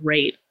really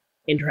great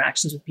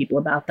interactions with people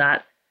about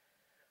that,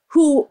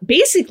 who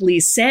basically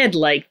said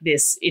like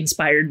this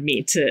inspired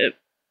me to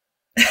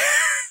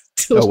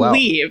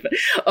leave,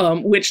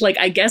 which like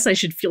I guess I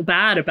should feel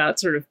bad about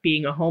sort of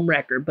being a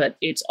homewrecker, but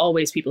it's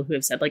always people who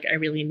have said like I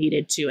really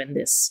needed to, and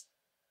this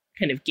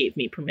kind of gave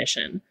me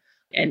permission.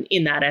 And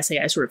in that essay,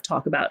 I sort of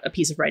talk about a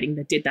piece of writing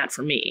that did that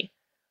for me.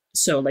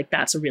 So like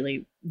that's a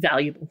really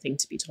valuable thing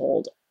to be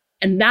told.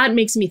 And that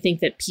makes me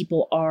think that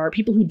people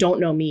who don't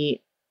know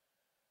me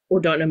or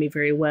don't know me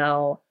very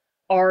well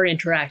are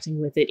interacting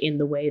with it in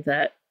the way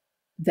that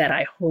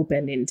I hope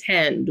and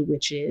intend,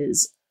 which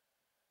is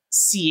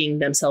seeing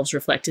themselves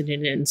reflected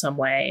in it in some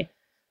way,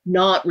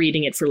 not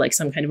reading it for like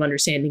some kind of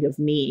understanding of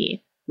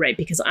me, right?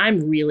 Because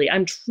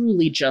I'm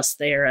truly just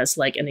there as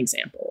like an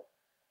example,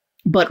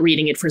 but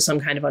reading it for some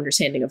kind of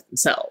understanding of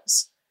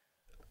themselves.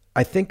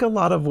 I think a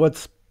lot of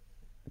what's,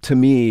 to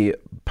me,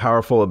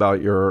 powerful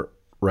about your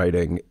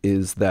writing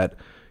is that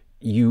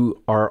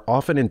you are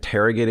often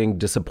interrogating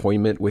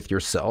disappointment with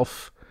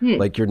yourself.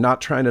 Like you're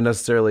not trying to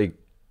necessarily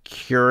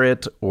cure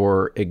it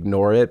or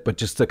ignore it, but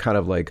just to kind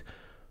of like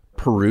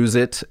peruse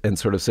it and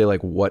sort of say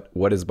like,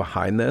 what is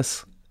behind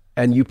this?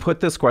 And you put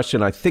this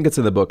question, I think it's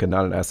in the book and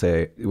not an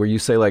essay, where you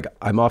say like,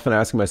 I'm often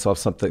asking myself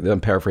something, I'm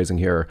paraphrasing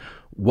here,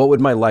 what would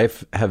my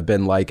life have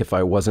been like if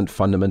I wasn't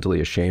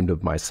fundamentally ashamed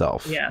of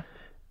myself? Yeah.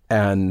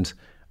 And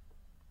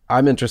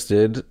I'm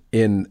interested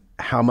in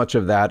how much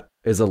of that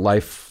is a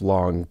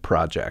lifelong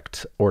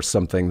project or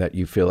something that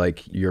you feel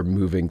like you're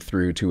moving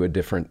through to a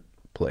different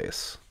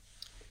place.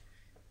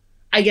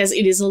 I guess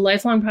it is a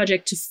lifelong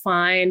project to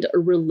find a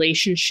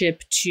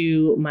relationship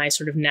to my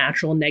sort of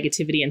natural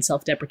negativity and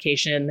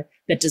self-deprecation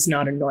that does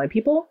not annoy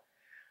people,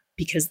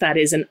 because that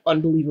is an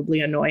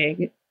unbelievably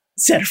annoying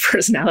set of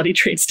personality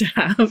traits to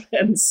have.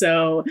 And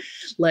so,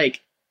 like,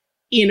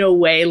 in a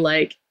way,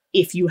 like,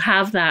 if you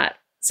have that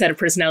set of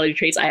personality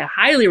traits, I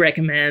highly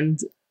recommend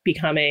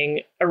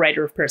becoming a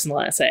writer of personal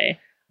essay,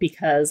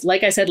 because,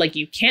 like I said, like,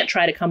 you can't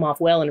try to come off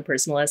well in a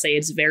personal essay.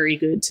 It's very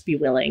good to be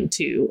willing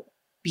to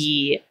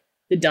be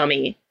the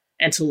dummy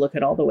and to look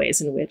at all the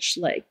ways in which,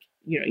 like,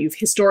 you know, you've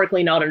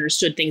historically not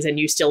understood things and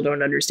you still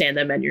don't understand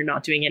them and you're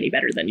not doing any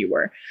better than you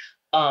were.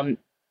 And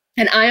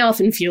I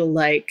often feel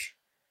like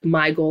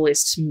my goal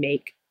is to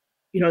make,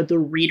 you know, the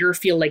reader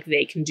feel like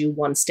they can do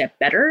one step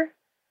better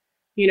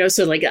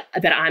so like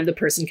that I'm the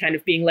person kind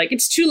of being like,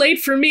 it's too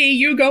late for me,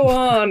 you go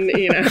on,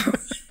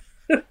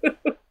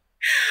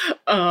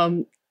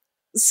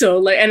 So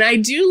like, and I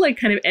do like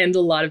kind of end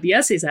a lot of the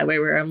essays that way,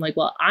 where I'm like,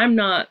 well, I'm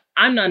not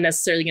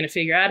necessarily going to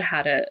figure out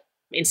how to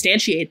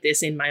instantiate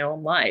this in my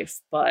own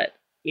life, but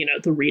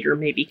the reader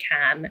maybe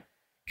can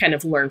kind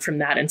of learn from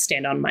that and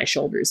stand on my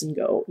shoulders and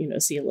go,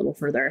 see a little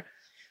further.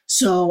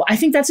 So I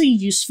think that's a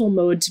useful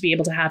mode to be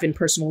able to have in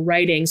personal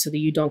writing, so that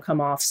you don't come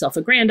off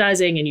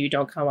self-aggrandizing and you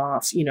don't come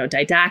off,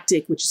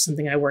 didactic, which is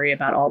something I worry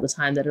about all the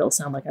time, that it'll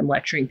sound like I'm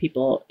lecturing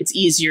people. It's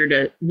easier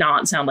to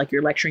not sound like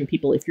you're lecturing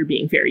people if you're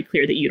being very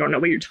clear that you don't know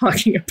what you're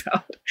talking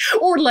about.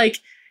 Or like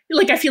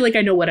I feel like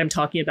I know what I'm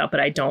talking about, but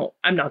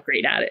I'm not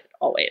great at it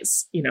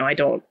always. I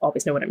don't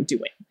always know what I'm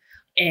doing.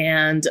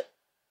 And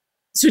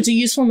so it's a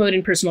useful mode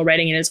in personal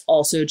writing. And it's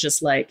also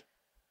just like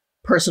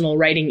personal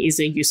writing is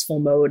a useful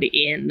mode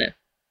in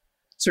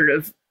sort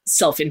of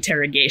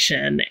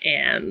self-interrogation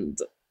and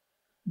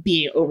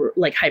being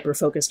hyper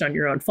focused on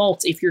your own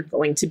faults. If you're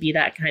going to be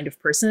that kind of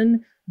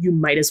person, you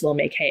might as well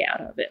make hay out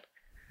of it.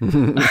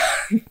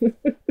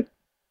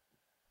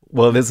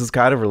 Well, this is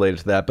kind of related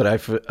to that, but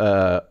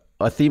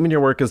a theme in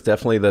your work is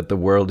definitely that the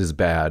world is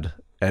bad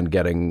and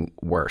getting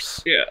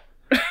worse. Yeah.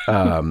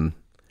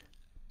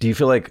 Do you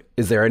feel like,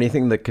 is there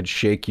anything that could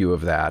shake you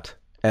of that?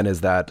 And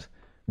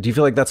do you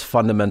feel like that's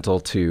fundamental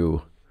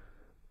to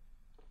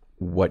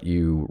what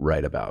you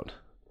write about?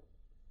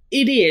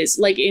 It is,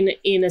 like, in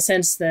a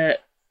sense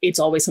that it's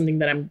always something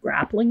that I'm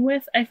grappling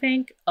with, I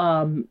think.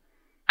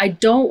 I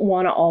don't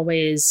want to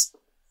always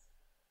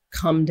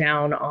come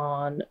down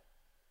on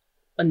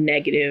a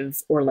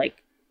negative or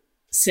like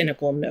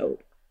cynical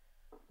note.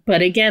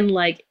 But again,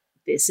 like,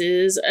 this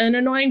is an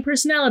annoying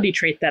personality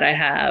trait that I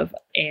have.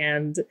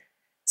 And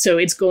so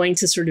it's going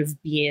to sort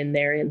of be in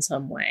there in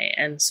some way.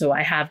 And so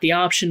I have the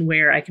option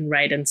where I can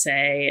write and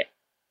say,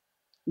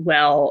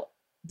 well,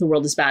 the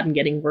world is bad and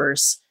getting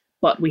worse,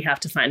 but we have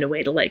to find a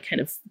way to like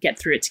kind of get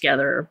through it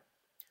together.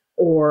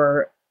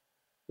 Or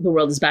the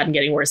world is bad and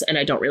getting worse, and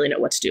I don't really know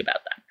what to do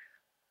about that.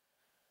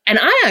 And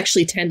I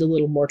actually tend a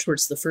little more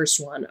towards the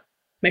first one.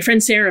 My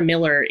friend Sarah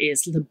Miller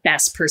is the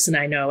best person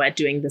I know at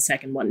doing the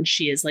second one.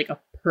 She is like a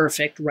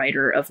perfect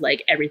writer of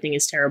like, everything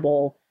is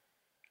terrible.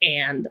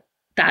 And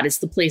that is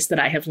the place that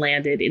I have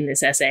landed in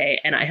this essay.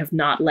 And I have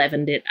not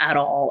leavened it at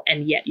all.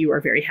 And yet you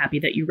are very happy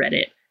that you read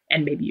it.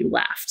 And maybe you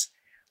laughed.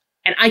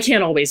 And I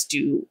can't always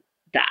do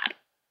that.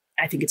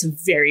 I think it's a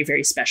very,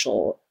 very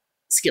special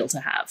skill to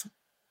have.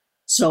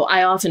 So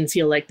I often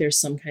feel like there's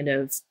some kind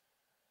of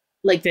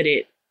like that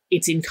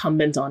it's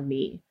incumbent on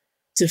me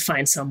to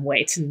find some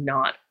way to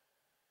not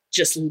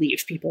just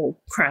leave people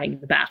crying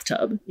in the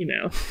bathtub,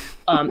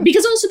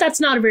 because also that's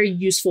not a very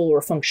useful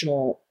or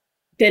functional.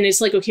 Then it's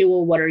like, okay,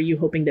 well, what are you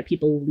hoping that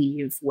people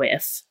leave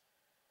with?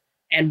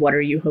 And what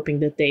are you hoping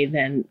that they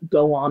then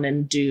go on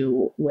and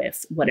do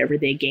with whatever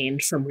they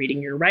gained from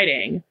reading your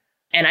writing?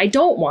 And I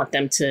don't want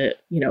them to,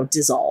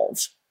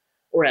 dissolve,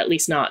 or at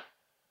least not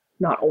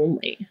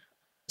only.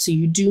 So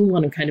you do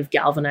want to kind of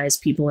galvanize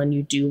people, and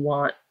you do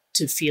want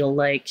to feel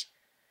like,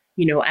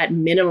 at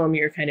minimum,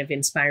 you're kind of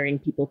inspiring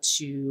people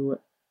to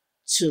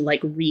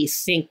like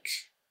rethink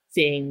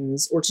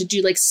things, or to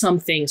do like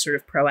something sort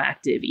of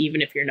proactive,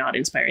 even if you're not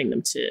inspiring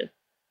them to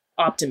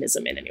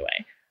optimism in any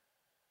way.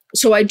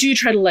 So I do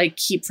try to like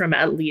keep from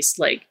at least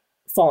like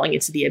falling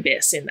into the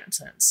abyss in that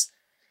sense.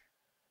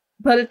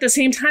 But at the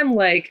same time,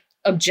 like,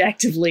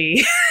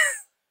 objectively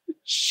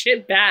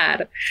shit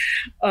bad.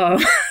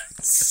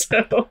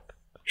 So,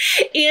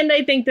 and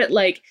I think that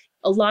like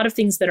a lot of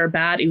things that are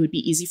bad, it would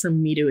be easy for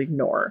me to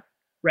ignore,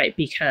 right?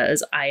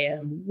 Because I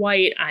am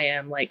white, I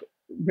am like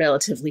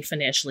relatively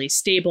financially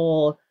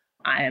stable,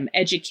 I am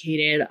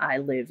educated, I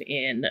live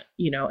in,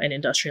 an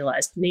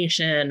industrialized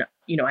nation,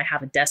 I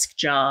have a desk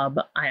job,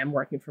 I am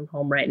working from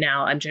home right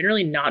now. I'm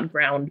generally not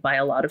ground by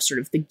a lot of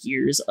sort of the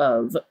gears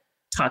of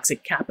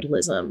toxic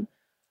capitalism.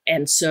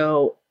 And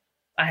so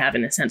I have,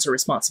 in a sense, a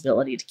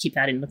responsibility to keep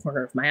that in the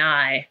corner of my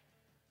eye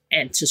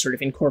and to sort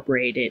of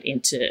incorporate it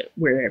into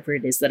wherever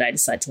it is that I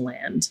decide to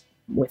land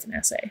with an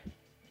essay.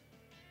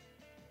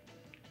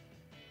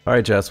 All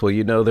right, Jess.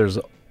 Well, there's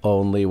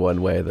only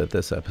one way that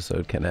this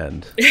episode can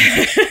end.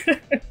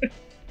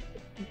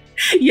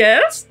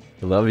 Yes?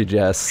 I love you,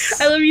 Jess.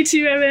 I love you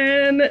too,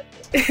 Evan.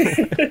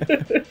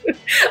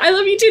 I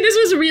love you too. This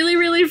was really,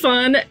 really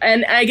fun.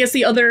 And I guess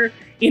the other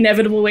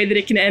inevitable way that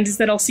it can end is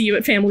that I'll see you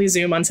at Family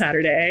Zoom on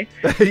Saturday.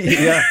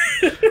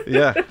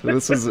 Yeah.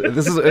 This is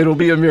it'll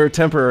be a mere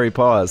temporary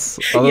pause.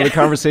 Although the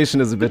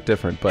conversation is a bit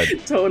different, but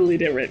totally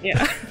different,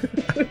 yeah.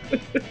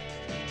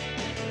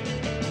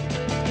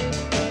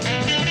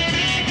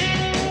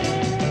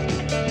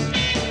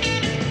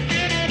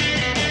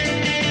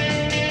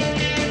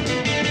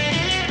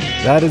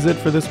 That is it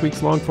for this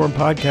week's Longform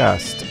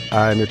Podcast.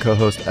 I'm your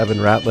co-host, Evan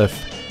Ratliff.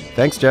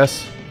 Thanks,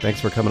 Jess.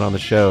 Thanks for coming on the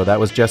show. That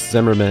was Jess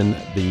Zimmerman.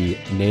 The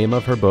name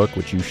of her book,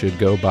 which you should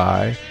go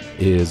buy,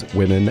 is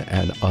Women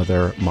and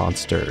Other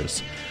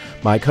Monsters.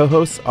 My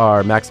co-hosts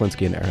are Max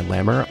Linsky and Aaron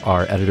Lammer.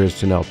 Our editor is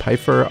Janelle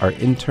Pfeiffer. Our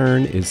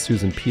intern is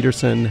Susan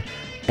Peterson.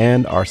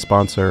 And our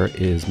sponsor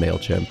is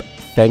MailChimp.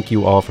 Thank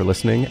you all for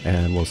listening,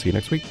 and we'll see you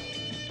next week.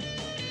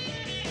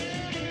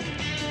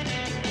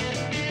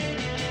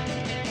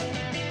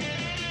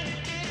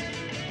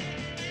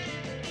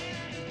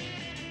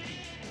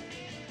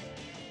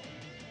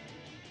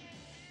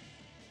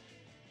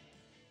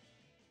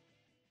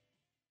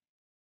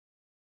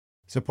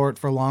 Support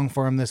for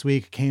Longform this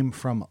week came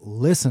from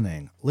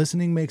Listening.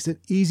 Listening makes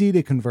it easy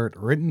to convert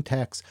written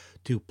text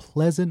to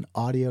pleasant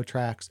audio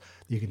tracks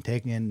that you can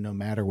take in no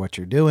matter what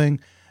you're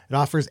doing. It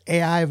offers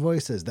AI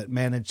voices that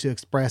manage to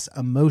express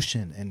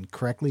emotion and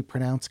correctly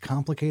pronounce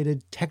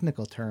complicated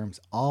technical terms,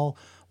 all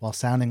while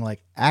sounding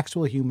like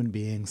actual human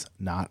beings,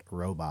 not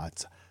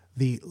robots.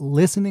 The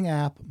Listening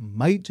app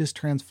might just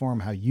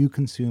transform how you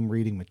consume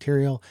reading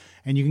material,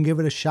 and you can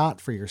give it a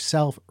shot for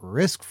yourself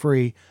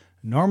risk-free.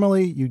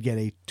 Normally, you'd get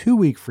a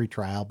 2-week free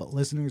trial, but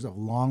listeners of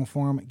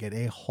Longform get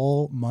a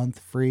whole month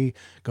free.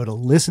 Go to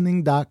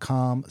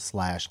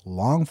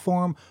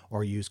listening.com/longform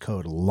or use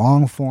code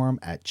LONGFORM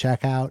at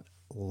checkout.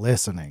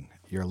 Listening.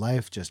 Your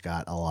life just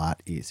got a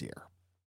lot easier.